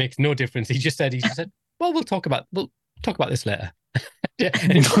that makes no difference. He just said, "Well, we'll talk about this later."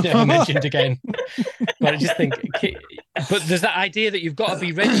 And it was never mentioned again. But I just think, but there's that idea that you've got to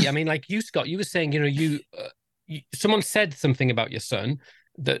be ready. I mean, like you, Scott, you were saying, someone said something about your son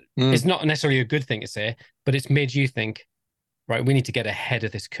that is not necessarily a good thing to say, but it's made you think, right, we need to get ahead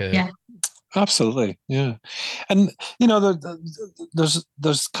of this curve. Yeah. Absolutely, yeah. And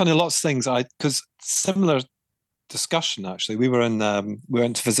there's kind of lots of things because similar discussion actually. We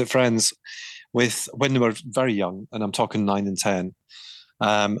went to visit friends when they were very young, and I'm talking 9 and 10,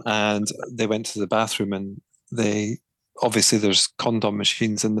 and they went to the bathroom, and obviously there's condom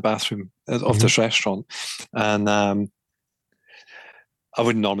machines in the bathroom of this restaurant, and I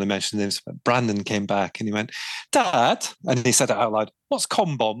wouldn't normally mention names, but Brandon came back and he went, "Dad," and he said it out loud, "What's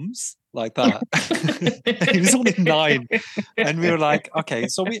combombs?" Like that. He was only 9, and we were like, okay.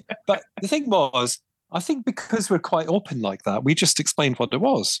 But the thing was, I think because we're quite open like that, we just explained what it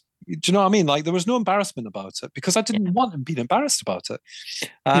was. Do you know what I mean? Like, there was no embarrassment about it because I didn't want to be embarrassed about it.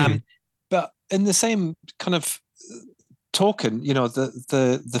 But in the same kind of token, you know,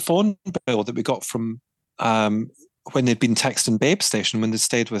 the phone bill that we got from when they'd been texting Babe Station when they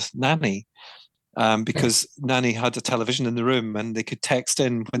stayed with Nanny, because Nanny had a television in the room and they could text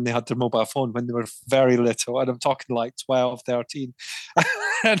in when they had their mobile phone when they were very little. And I'm talking like 12, 13.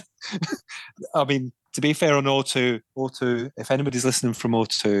 And, I mean, to be fair on O2, if anybody's listening from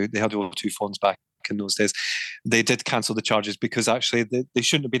O2, they had O2 phones back in those days. They did cancel the charges because actually they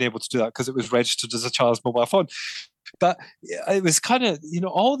shouldn't have been able to do that because it was registered as a child's mobile phone. But it was kind of, you know,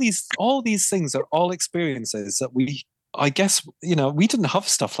 all these things are all experiences that I guess, you know, we didn't have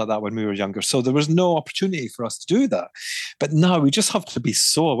stuff like that when we were younger. So there was no opportunity for us to do that. But now we just have to be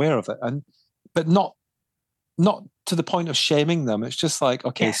so aware of it. But not to the point of shaming them. It's just like,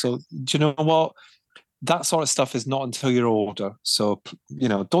 okay, so do you know what? That sort of stuff is not until you're older. So, you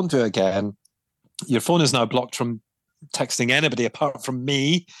know, don't do it again. Your phone is now blocked from texting anybody apart from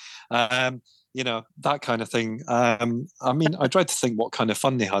me. You know, that kind of thing. I mean, I tried to think what kind of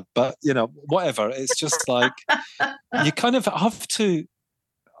fun they had, but, you know, whatever. It's just like, you kind of have to,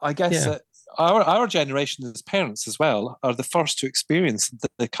 I guess, our generation as parents as well are the first to experience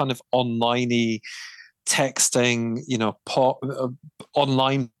the kind of online-y texting, you know,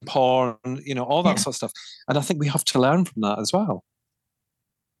 online porn, you know, all that sort of stuff. And I think we have to learn from that as well.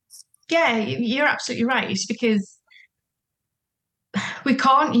 Yeah, you're absolutely right, because we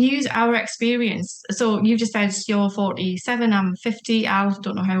can't use our experience. So you just said you're 47, I'm 50. I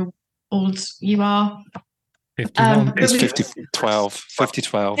don't know how old you are. 51. It's 50-12.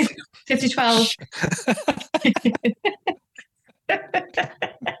 50-12. 50-12.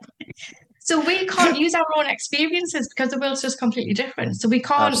 So we can't use our own experiences because the world's just completely different. So we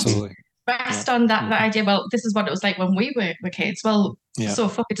can't rest on that idea, well, this is what it was like when we were kids. Well, so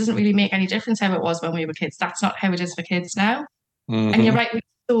fuck, it doesn't really make any difference how it was when we were kids. That's not how it is for kids now. Mm-hmm. And you're right.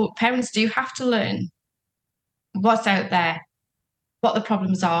 So parents do have to learn what's out there, what the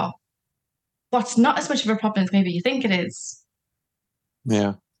problems are, what's not as much of a problem as maybe you think it is.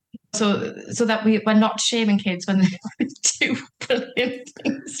 Yeah. So that we're not shaming kids when they do brilliant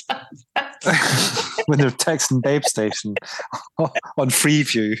things like that. When they're texting Babe Station on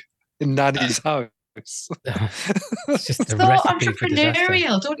Freeview in Nanny's house. It's just so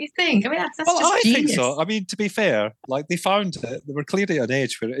entrepreneurial, don't you think? I mean, that's just I genius. think so. I mean, to be fair, like, they found it. They were clearly at an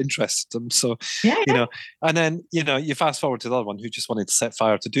age where it interested them. So, you know, and then, you know, you fast forward to the other one who just wanted to set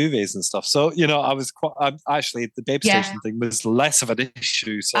fire to duvets and stuff. So, you know, actually, the Babe Station thing was less of an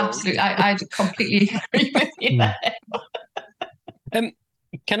issue. So. Absolutely. I completely agree with you there.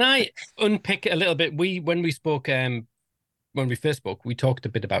 Can I unpick a little bit? When we spoke, when we first spoke, we talked a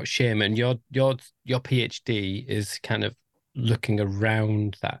bit about shame, and your PhD is kind of looking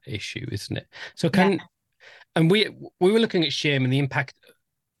around that issue, isn't it? So and we were looking at shame and the impact,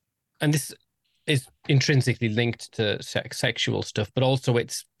 and this is intrinsically linked to sexual stuff, but also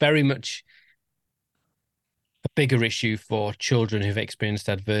it's very much a bigger issue for children who've experienced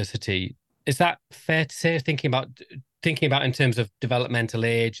adversity. Is that fair to say? Thinking about in terms of developmental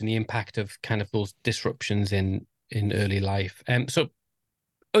age and the impact of kind of those disruptions in early life. So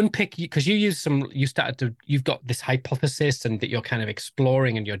unpick, because you've got this hypothesis and that you're kind of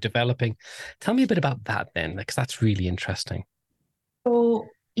exploring and you're developing. Tell me a bit about that then, because that's really interesting. So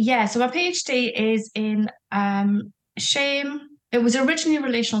my PhD is in shame. It was originally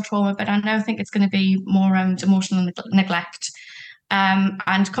relational trauma, but I now think it's going to be more around emotional neglect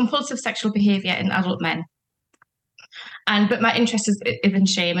and compulsive sexual behavior in adult men. But my interest is in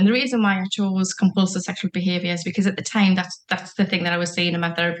shame. And the reason why I chose compulsive sexual behavior is because at the time, that's the thing that I was seeing in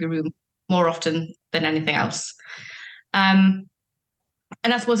my therapy room more often than anything else. And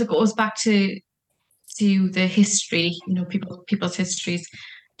I suppose it goes back to the history, you know, people's histories.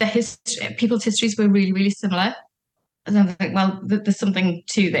 People's histories were really, really similar. And I think, well, there's something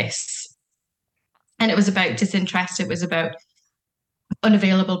to this. And it was about disinterest. It was about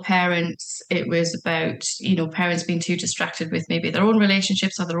unavailable parents. It was about, you know, parents being too distracted with maybe their own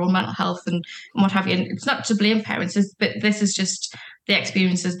relationships or their own mental health and what have you. And it's not to blame parents, but this is just the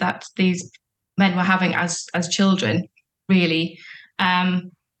experiences that these men were having as children, really. And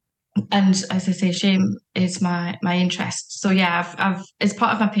as I say, shame is my interest. So I've as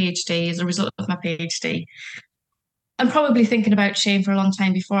part of my PhD, as a result of my PhD, I'm probably thinking about shame for a long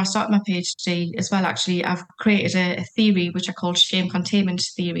time before I started my PhD as well. Actually, I've created a theory which I call shame containment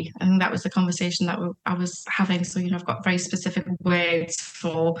theory. I think that was the conversation that I was having. So, you know, I've got very specific words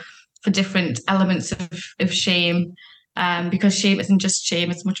for different elements of shame. because shame isn't just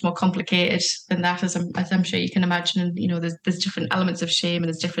shame, it's much more complicated than that, as I'm sure you can imagine. And, you know, there's different elements of shame, and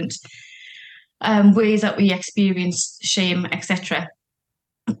there's different ways that we experience shame, etc.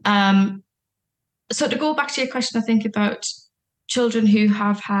 So to go back to your question, I think about children who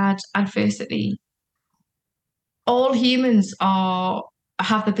have had adversity, all humans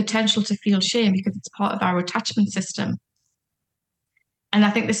have the potential to feel shame because it's part of our attachment system. And I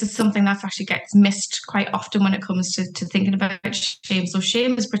think this is something that actually gets missed quite often when it comes to thinking about shame. So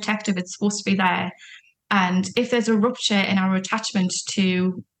shame is protective, it's supposed to be there. And if there's a rupture in our attachment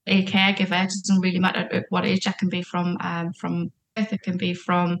to a caregiver, it doesn't really matter at what age that can be from birth, it can be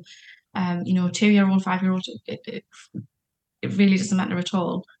from, 2-year-old, 5-year-old, it really doesn't matter at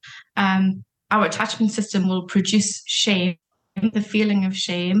all. Our attachment system will produce shame, the feeling of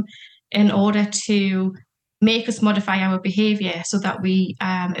shame, in order to make us modify our behaviour so that we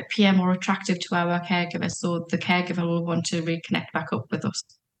appear more attractive to our caregiver. So the caregiver will want to reconnect back up with us.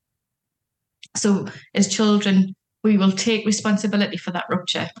 So as children, we will take responsibility for that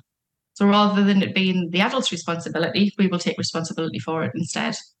rupture. So rather than it being the adult's responsibility, we will take responsibility for it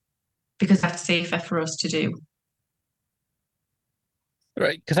instead, because that's safer for us to do.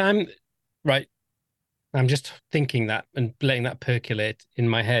 Right, because I'm just thinking that and letting that percolate in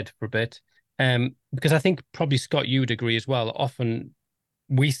my head for a bit. Because I think probably, Scott, you would agree as well. Often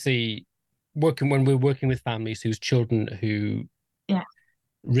we see when we're working with families whose children who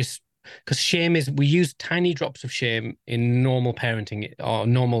because shame is, we use tiny drops of shame in normal parenting or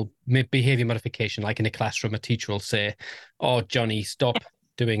normal behavior modification, like in a classroom, a teacher will say, "Oh, Johnny, stop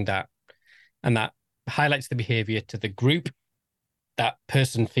doing that." And that highlights the behavior to the group. That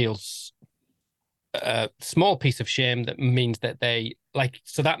person feels a small piece of shame that means that they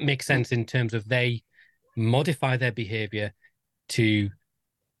so that makes sense in terms of they modify their behavior to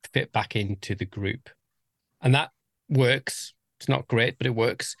fit back into the group. And that works. It's not great, but it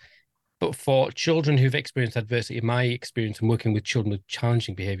works. But for children who've experienced adversity, in my experience in working with children with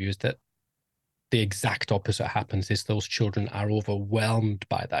challenging behavior, is that the exact opposite happens, is those children are overwhelmed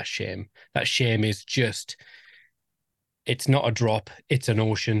by that shame. That shame is just, it's not a drop, it's an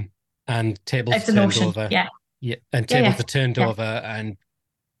ocean. And tables are turned over. And tables are turned over, and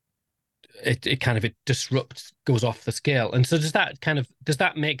it kind of disrupts, goes off the scale. And so does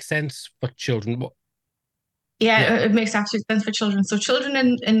that make sense for children? It makes absolute sense for children. So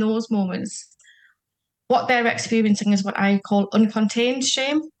children in those moments, what they're experiencing is what I call uncontained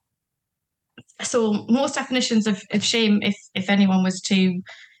shame. So most definitions of shame, if anyone was to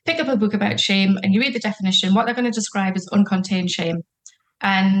pick up a book about shame and you read the definition, what they're going to describe is uncontained shame.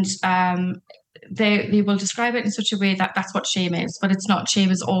 And they will describe it in such a way that that's what shame is, but it's not.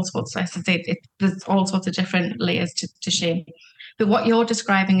 Shame is all sorts, there's all sorts of different layers to shame. But what you're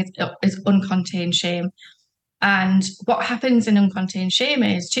describing is uncontained shame. And what happens in uncontained shame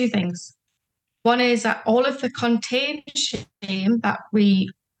is two things. One is that all of the contained shame that we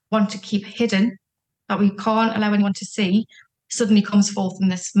want to keep hidden, that we can't allow anyone to see, suddenly comes forth in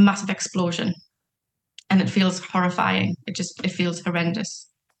this massive explosion. And it feels horrifying. It feels horrendous.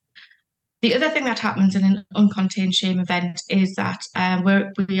 The other thing that happens in an uncontained shame event is that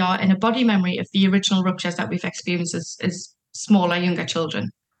we are in a body memory of the original ruptures that we've experienced as smaller, younger children.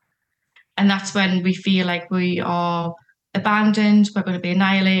 And that's when we feel like we are abandoned, we're going to be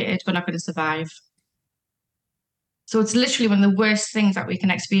annihilated, we're not going to survive. So it's literally one of the worst things that we can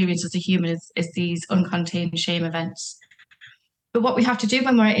experience as a human is these uncontained shame events. But what we have to do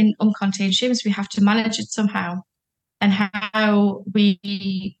when we're in uncontained shame is we have to manage it somehow. And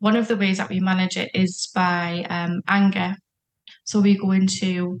one of the ways that we manage it is by anger. So we go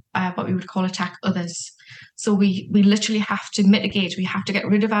into what we would call attack others. So we literally have to mitigate. We have to get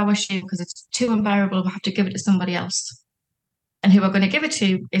rid of our shame because it's too unbearable. We have to give it to somebody else. And who we're going to give it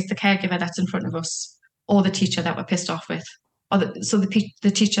to is the caregiver that's in front of us, or the teacher that we're pissed off with, or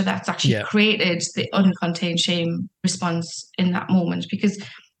the teacher that's actually created the uncontained shame response in that moment. Because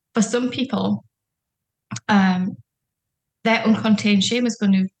for some people, their uncontained shame is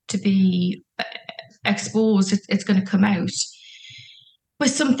going to be exposed. It's going to come out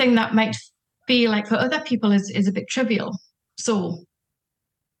with something that might feel like for other people is a bit trivial. So,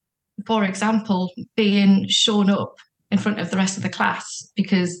 for example, being shown up in front of the rest of the class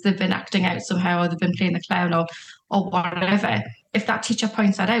because they've been acting out somehow, or they've been playing the clown, or whatever. If that teacher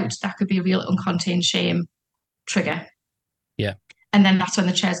points that out, that could be a real uncontained shame trigger. Yeah. And then that's when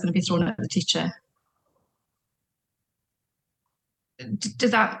the chair's going to be thrown at the teacher.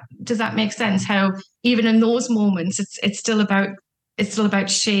 Does that make sense? How even in those moments, it's still about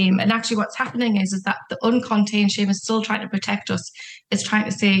shame. And actually, what's happening is that the uncontained shame is still trying to protect us. It's trying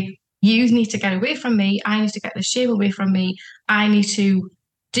to say, you need to get away from me. I need to get the shame away from me. I need to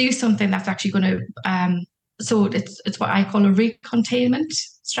do something that's actually going to, so it's what I call a recontainment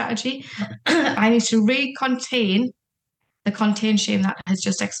strategy. I need to recontain the contained shame that has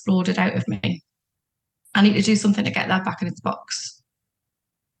just exploded out of me. I need to do something to get that back in its box.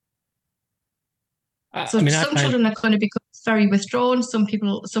 Some children are going to become very withdrawn. Some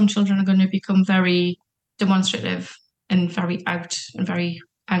children are going to become very demonstrative and very out and very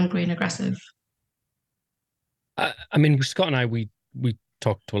angry and aggressive. I mean, Scott and I, we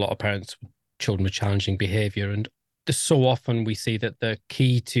talk to a lot of parents with children with challenging behavior, and so often we see that the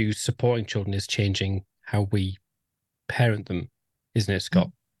key to supporting children is changing how we parent them, isn't it, Scott?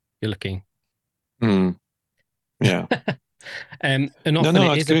 You're looking. Yeah. And often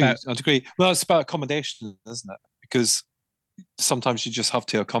I'd agree. Well, it's about accommodation, isn't it? Because sometimes you just have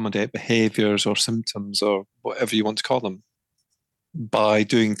to accommodate behaviors or symptoms or whatever you want to call them by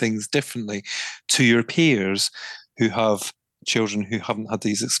doing things differently to your peers who have children who haven't had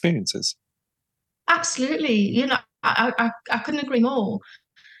these experiences. Absolutely. You know, I couldn't agree more.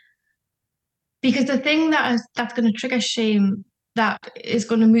 Because the thing that's going to trigger shame, that is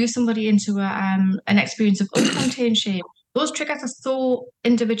going to move somebody into an experience of uncontained shame, those triggers are so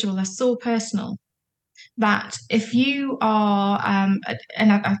individual, they're so personal, that if you are, and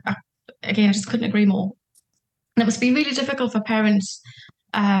again, I just couldn't agree more. And it must be really difficult for parents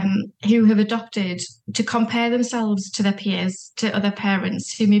who have adopted to compare themselves to their peers, to other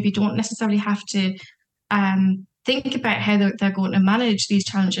parents who maybe don't necessarily have to think about how they're going to manage these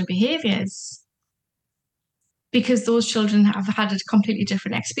challenging behaviours, because those children have had a completely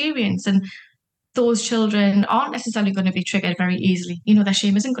different experience, and those children aren't necessarily going to be triggered very easily. You know, their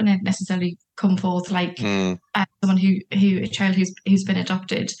shame isn't going to necessarily come forth like someone a child who's been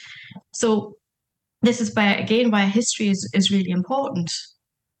adopted. So this is where history is really important,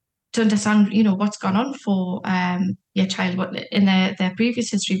 to understand, you know, what's gone on for your child, what in their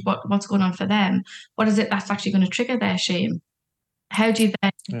previous history, what's going on for them, what is it that's actually going to trigger their shame. How do you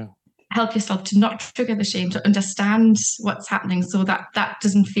then help yourself to not trigger the shame, to understand what's happening, so that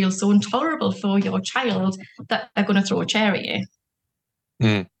doesn't feel so intolerable for your child that they're going to throw a chair at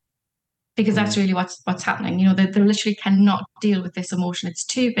you. Because that's really what's happening. You know, they literally cannot deal with this emotion. It's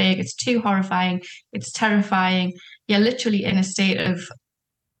too big, it's too horrifying, it's terrifying. You're literally in a state of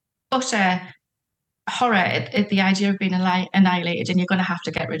utter horror at the idea of being annihilated, and you're going to have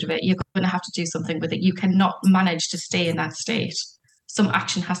to get rid of it. You're going to have to do something with it. You cannot manage to stay in that state. Some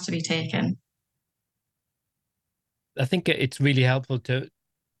action has to be taken. I think it's really helpful to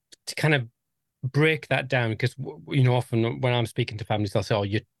kind of break that down, because, you know, often when I'm speaking to families, they'll say, "Oh,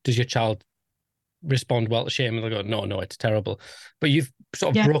 does your child respond well to shame?" And they'll go, "No, it's terrible." But you've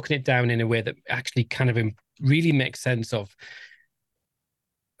sort of broken it down in a way that actually kind of really makes sense of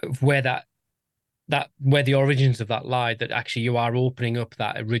where where the origins of that lie, that actually you are opening up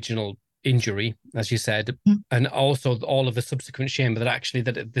that original injury, as you said, and also all of the subsequent shame, but that actually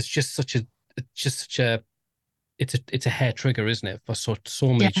there's just such a it's a hair trigger, isn't it, for so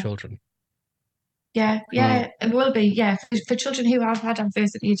many children? It will be. For children who have had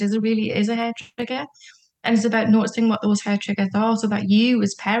adversity, it really is a hair trigger, and it's about noticing what those hair triggers are, so that you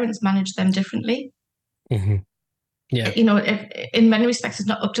as parents manage them differently. You know, in many respects, it's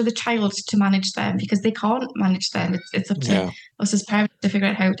not up to the child to manage them, because they can't manage them. It's up to us as parents to figure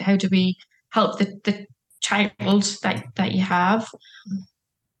out how do we help the child that you have.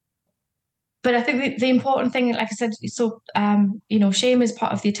 But I think the important thing, like I said, so you know, shame is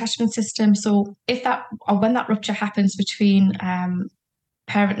part of the attachment system. So if that, or when that rupture happens between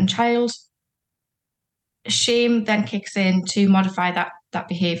parent and child, shame then kicks in to modify that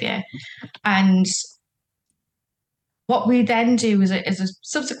behaviour. And what we then do is a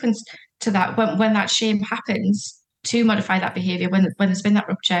subsequent to that, when that shame happens to modify that behaviour, when there's been that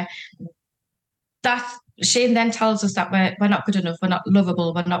rupture, that shame then tells us that we're not good enough, we're not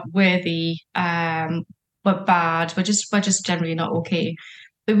lovable, we're not worthy, we're bad, we're just generally not okay.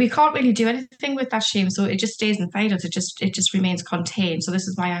 But we can't really do anything with that shame, so it just stays inside us. It just remains contained. So this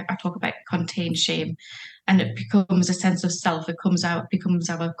is why I talk about contained shame, and it becomes a sense of self. It becomes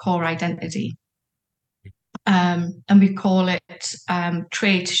our core identity. And we call it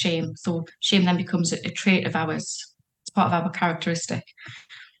trait shame. So shame then becomes a trait of ours. It's part of our characteristic.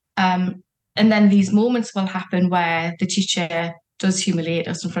 And then these moments will happen where the teacher does humiliate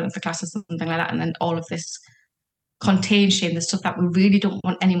us in front of the class or something like that, and then all of this contained shame, the stuff that we really don't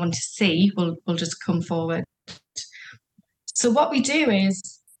want anyone to see, will just come forward. So what we do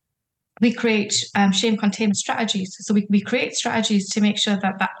is we create shame containment strategies. So we create strategies to make sure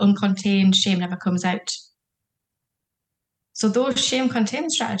that uncontained shame never comes out. So those shame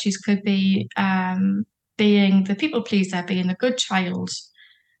containment strategies could be being the people pleaser, being the good child.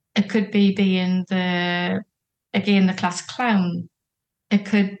 It could be being the class clown. It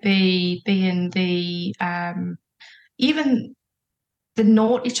could be being the even the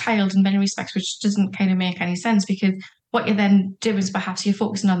naughty child in many respects, which doesn't kind of make any sense, because what you then do is perhaps you're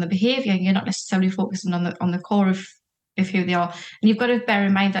focusing on the behaviour and you're not necessarily focusing on the core of who they are. And you've got to bear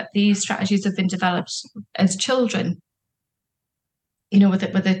in mind that these strategies have been developed as children, with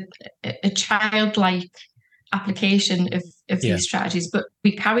a childlike application of these strategies. But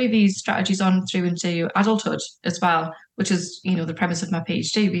we carry these strategies on through into adulthood as well, which is, the premise of my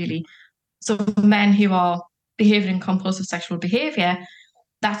PhD, really. So men who are behaving in compulsive sexual behaviour,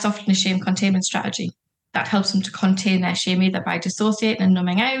 that's often a shame containment strategy that helps them to contain their shame, either by dissociating and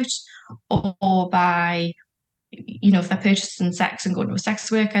numbing out, or by, if they're purchasing sex and going to a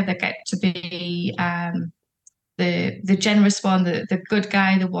sex worker, they get to be the generous one, the good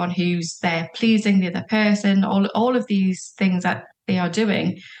guy, the one who's there pleasing the other person. All of these things that they are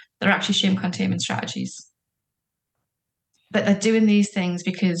doing, they're actually shame containment strategies. But they're doing these things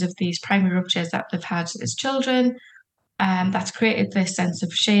because of these primary ruptures that they've had as children. That's created this sense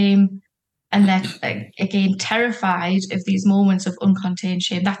of shame. And they're, again, terrified of these moments of uncontained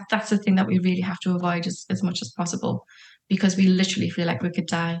shame. That's the thing that we really have to avoid as much as possible, because we literally feel like we could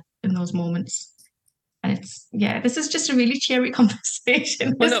die in those moments. And this is just a really cheery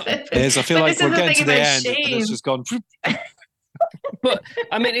conversation. It is. I feel like we're getting to the end and it's just gone. But,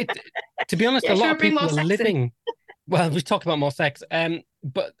 I mean, to be honest, a lot of people are living... Well, we talk about more sex,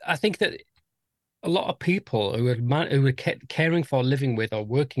 but I think that a lot of people who are caring for, living with, or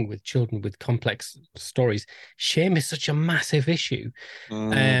working with children with complex stories, shame is such a massive issue.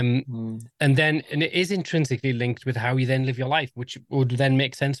 And it is intrinsically linked with how you then live your life, which would then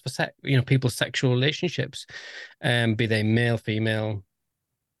make sense for people's sexual relationships, be they male, female.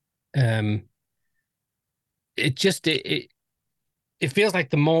 It feels like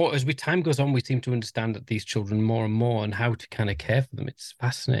the more, as time goes on, we seem to understand that these children more and more and how to kind of care for them. It's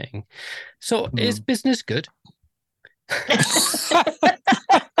fascinating. So is business good?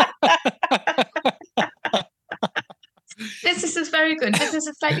 Business is very good. Business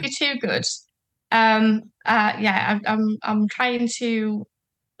is slightly too good. I'm trying to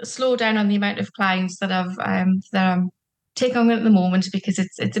slow down on the amount of clients that I'm taking on at the moment, because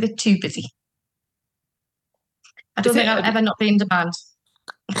it's a bit too busy. I don't think I'll ever not be in demand.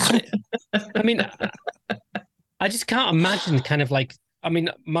 I mean, I just can't imagine kind of like, I mean,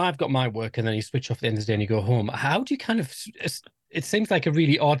 I've got my work and then you switch off at the end of the day and you go home. How do you kind of, it seems like a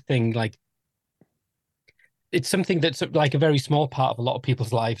really odd thing. Like, it's something that's like a very small part of a lot of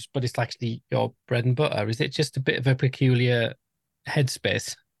people's lives, but it's actually your bread and butter. Is it just a bit of a peculiar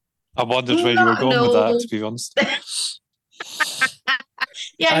headspace? I wondered where you were going with that, to be honest.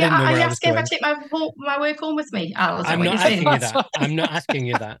 Are you asking if I take my work home with me, Al? I'm not asking you that. I'm not asking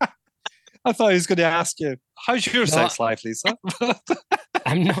you that. I thought he was going to ask you, how's your sex life, Lisa?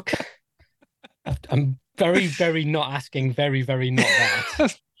 I'm not. I'm very, very not asking, very, very not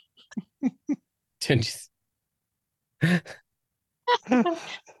that. It's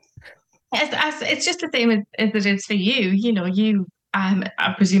just the same as it is for you. You,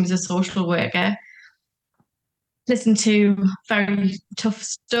 I presume, as a social worker, listen to very tough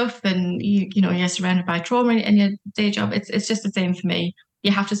stuff, and you're surrounded by trauma in your day job. It's just the same for me.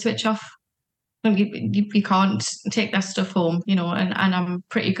 You have to switch off. You can't take that stuff home, and I'm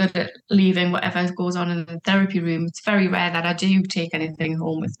pretty good at leaving whatever goes on in the therapy room. It's very rare that I do take anything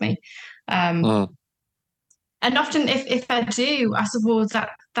home with me. And often if I do, I suppose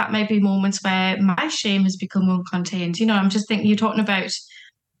that may be moments where my shame has become uncontained. I'm just thinking, you're talking about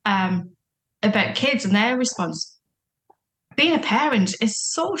kids and their response. Being a parent is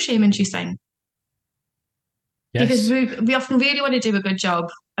so shame-inducing. Yes. Because we often really want to do a good job,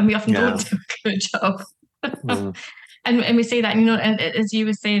 and we often don't do a good job. And we see that, and as you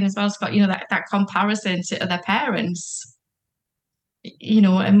were saying as well, Scott, that comparison to other parents,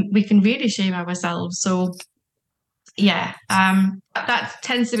 and we can really shame ourselves. So, that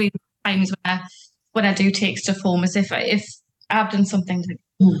tends to be times when I do take stuff home, as if I've done something like,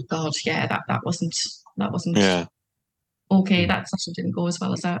 oh God, that wasn't okay. That session didn't go as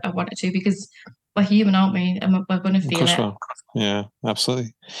well as I wanted to, because we're human, aren't we? And we're going to feel it. Yeah,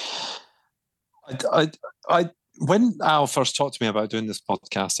 absolutely. I when Al first talked to me about doing this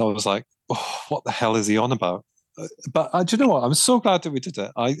podcast, I was like, oh, what the hell is he on about? But do you know what? I'm so glad that we did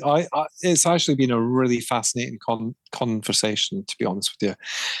it. It's actually been a really fascinating conversation, to be honest with you.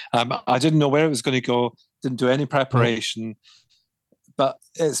 I didn't know where it was going to go, didn't do any preparation, but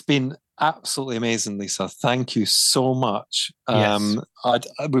it's been absolutely amazing, Lisa. Thank you so much. Yes.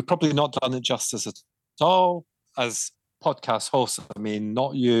 We've probably not done it justice at all as podcast hosts. I mean,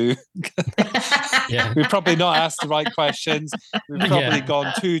 not you. Yeah. We've probably not asked the right questions. We've probably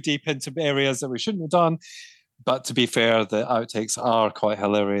gone too deep into areas that we shouldn't have done. But to be fair, the outtakes are quite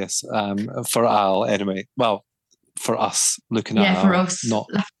hilarious for Al anyway. Well, for us looking at for Al, us. not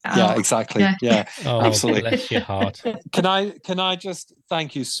exactly. Yeah, oh, absolutely. Bless your heart. Can I just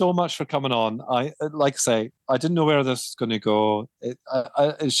thank you so much for coming on? I like I say, I didn't know where this was going to go.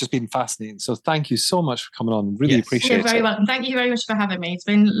 It's just been fascinating. So thank you so much for coming on. Really appreciate it. You're very welcome. Thank you very much for having me. It's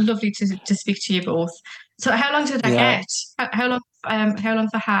been lovely to speak to you both. So how long did I get? How long have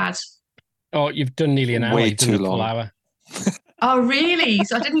I had? Oh, you've done nearly an hour. Way too long. Full hour. Oh, really?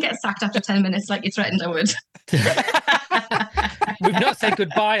 So I didn't get sacked after 10 minutes like you threatened I would. We've not said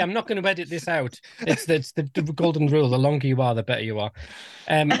goodbye. I'm not going to edit this out. It's the golden rule. The longer you are, the better you are.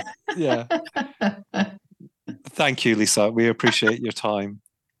 Yeah. Thank you, Lisa. We appreciate your time.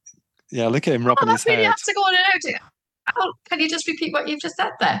 Yeah, look at him rubbing his head. Really have to go on and out. Oh, can you just repeat what you've just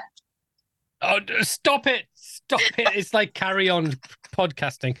said there? Oh, stop it. Stop it. It's like Carry On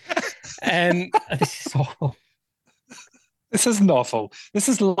podcasting. This is awful. This isn't awful. This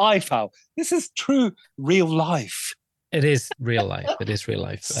is life, Al. This is true, real life. It is real life. It is real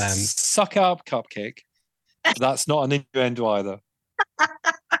life. Suck up, cupcake. That's not an innuendo either.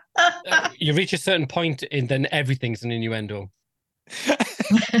 You reach a certain point, and then everything's an innuendo.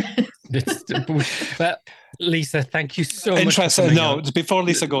 But Lisa, thank you so much. Interesting. No, before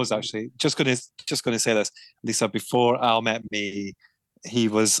Lisa goes, actually, just going to say this, Lisa. Before Al met me, he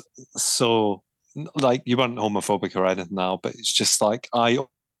was so like, you weren't homophobic or anything now, but it's just like I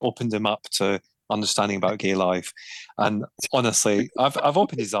opened him up to understanding about gay life, and honestly, I've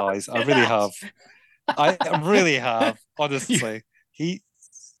opened his eyes. I really have. I really have. Honestly,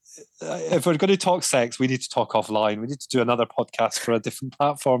 if we're going to talk sex, we need to talk offline. We need to do another podcast for a different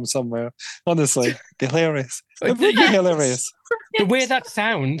platform somewhere. Honestly, be hilarious. It would be hilarious. The way that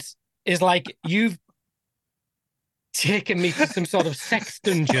sounds is like you've taken me to some sort of sex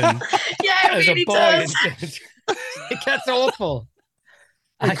dungeon as really a boy. Does. It gets awful.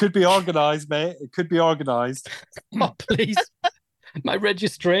 It could be organised, mate. It could be organised. Oh, please. My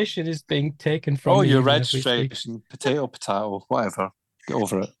registration is being taken from me. Oh, your registration. Potato, whatever. Get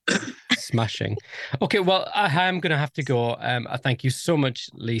over it. Smashing. Okay, well, I'm going to have to go. I thank you so much,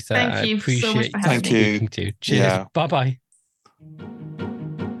 Lisa. Thank you so much for having me. Thank you. Cheers. Yeah. Bye-bye.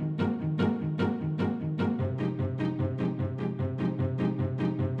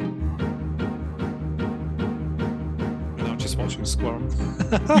 I'm just watching squirm.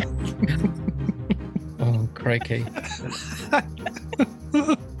 Oh, crikey.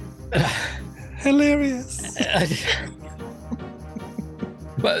 Hilarious.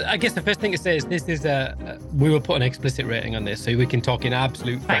 Well, I guess the first thing to say is this is we will put an explicit rating on this, so we can talk in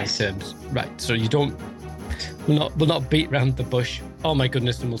absolute frank terms, right? So we'll not beat around the bush. Oh my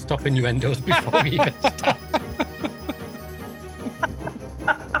goodness, and we'll stop innuendos before we even start.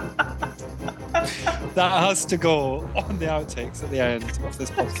 That has to go on the outtakes at the end of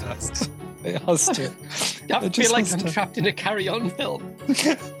this podcast. It has to. I feel like I'm trapped in a Carry On film.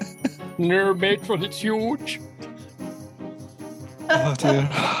 No, matron, it's huge. Oh dear.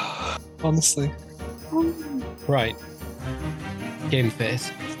 Honestly. Right. Game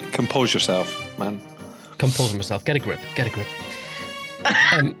face. Compose yourself, man. Compose myself. Get a grip. Get a grip.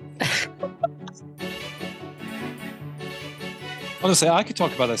 Honestly, I could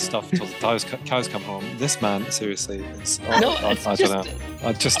talk about this stuff until the cows come home. This man, seriously, I don't know.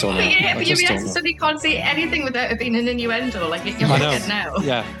 I just don't know. You absolutely can't say anything without it being an innuendo. Like you're like it now.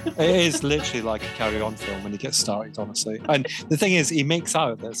 Yeah, it is literally like a Carry-On film when he gets started, honestly. And the thing is, he makes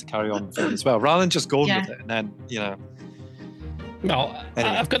out that it's a Carry-On film as well, rather than just going with it and then, No,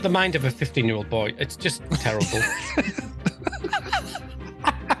 anyway. I've got the mind of a 15-year-old boy. It's just terrible.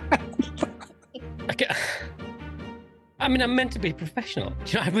 I mean, I'm meant to be professional.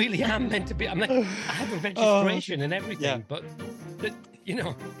 I really am meant to be. I'm like, I have a registration and everything, but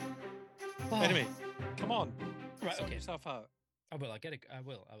Anyway, come on. Right, sort yourself out. I will. I'll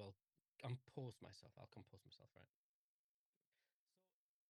compose myself. I'll compose myself. Right.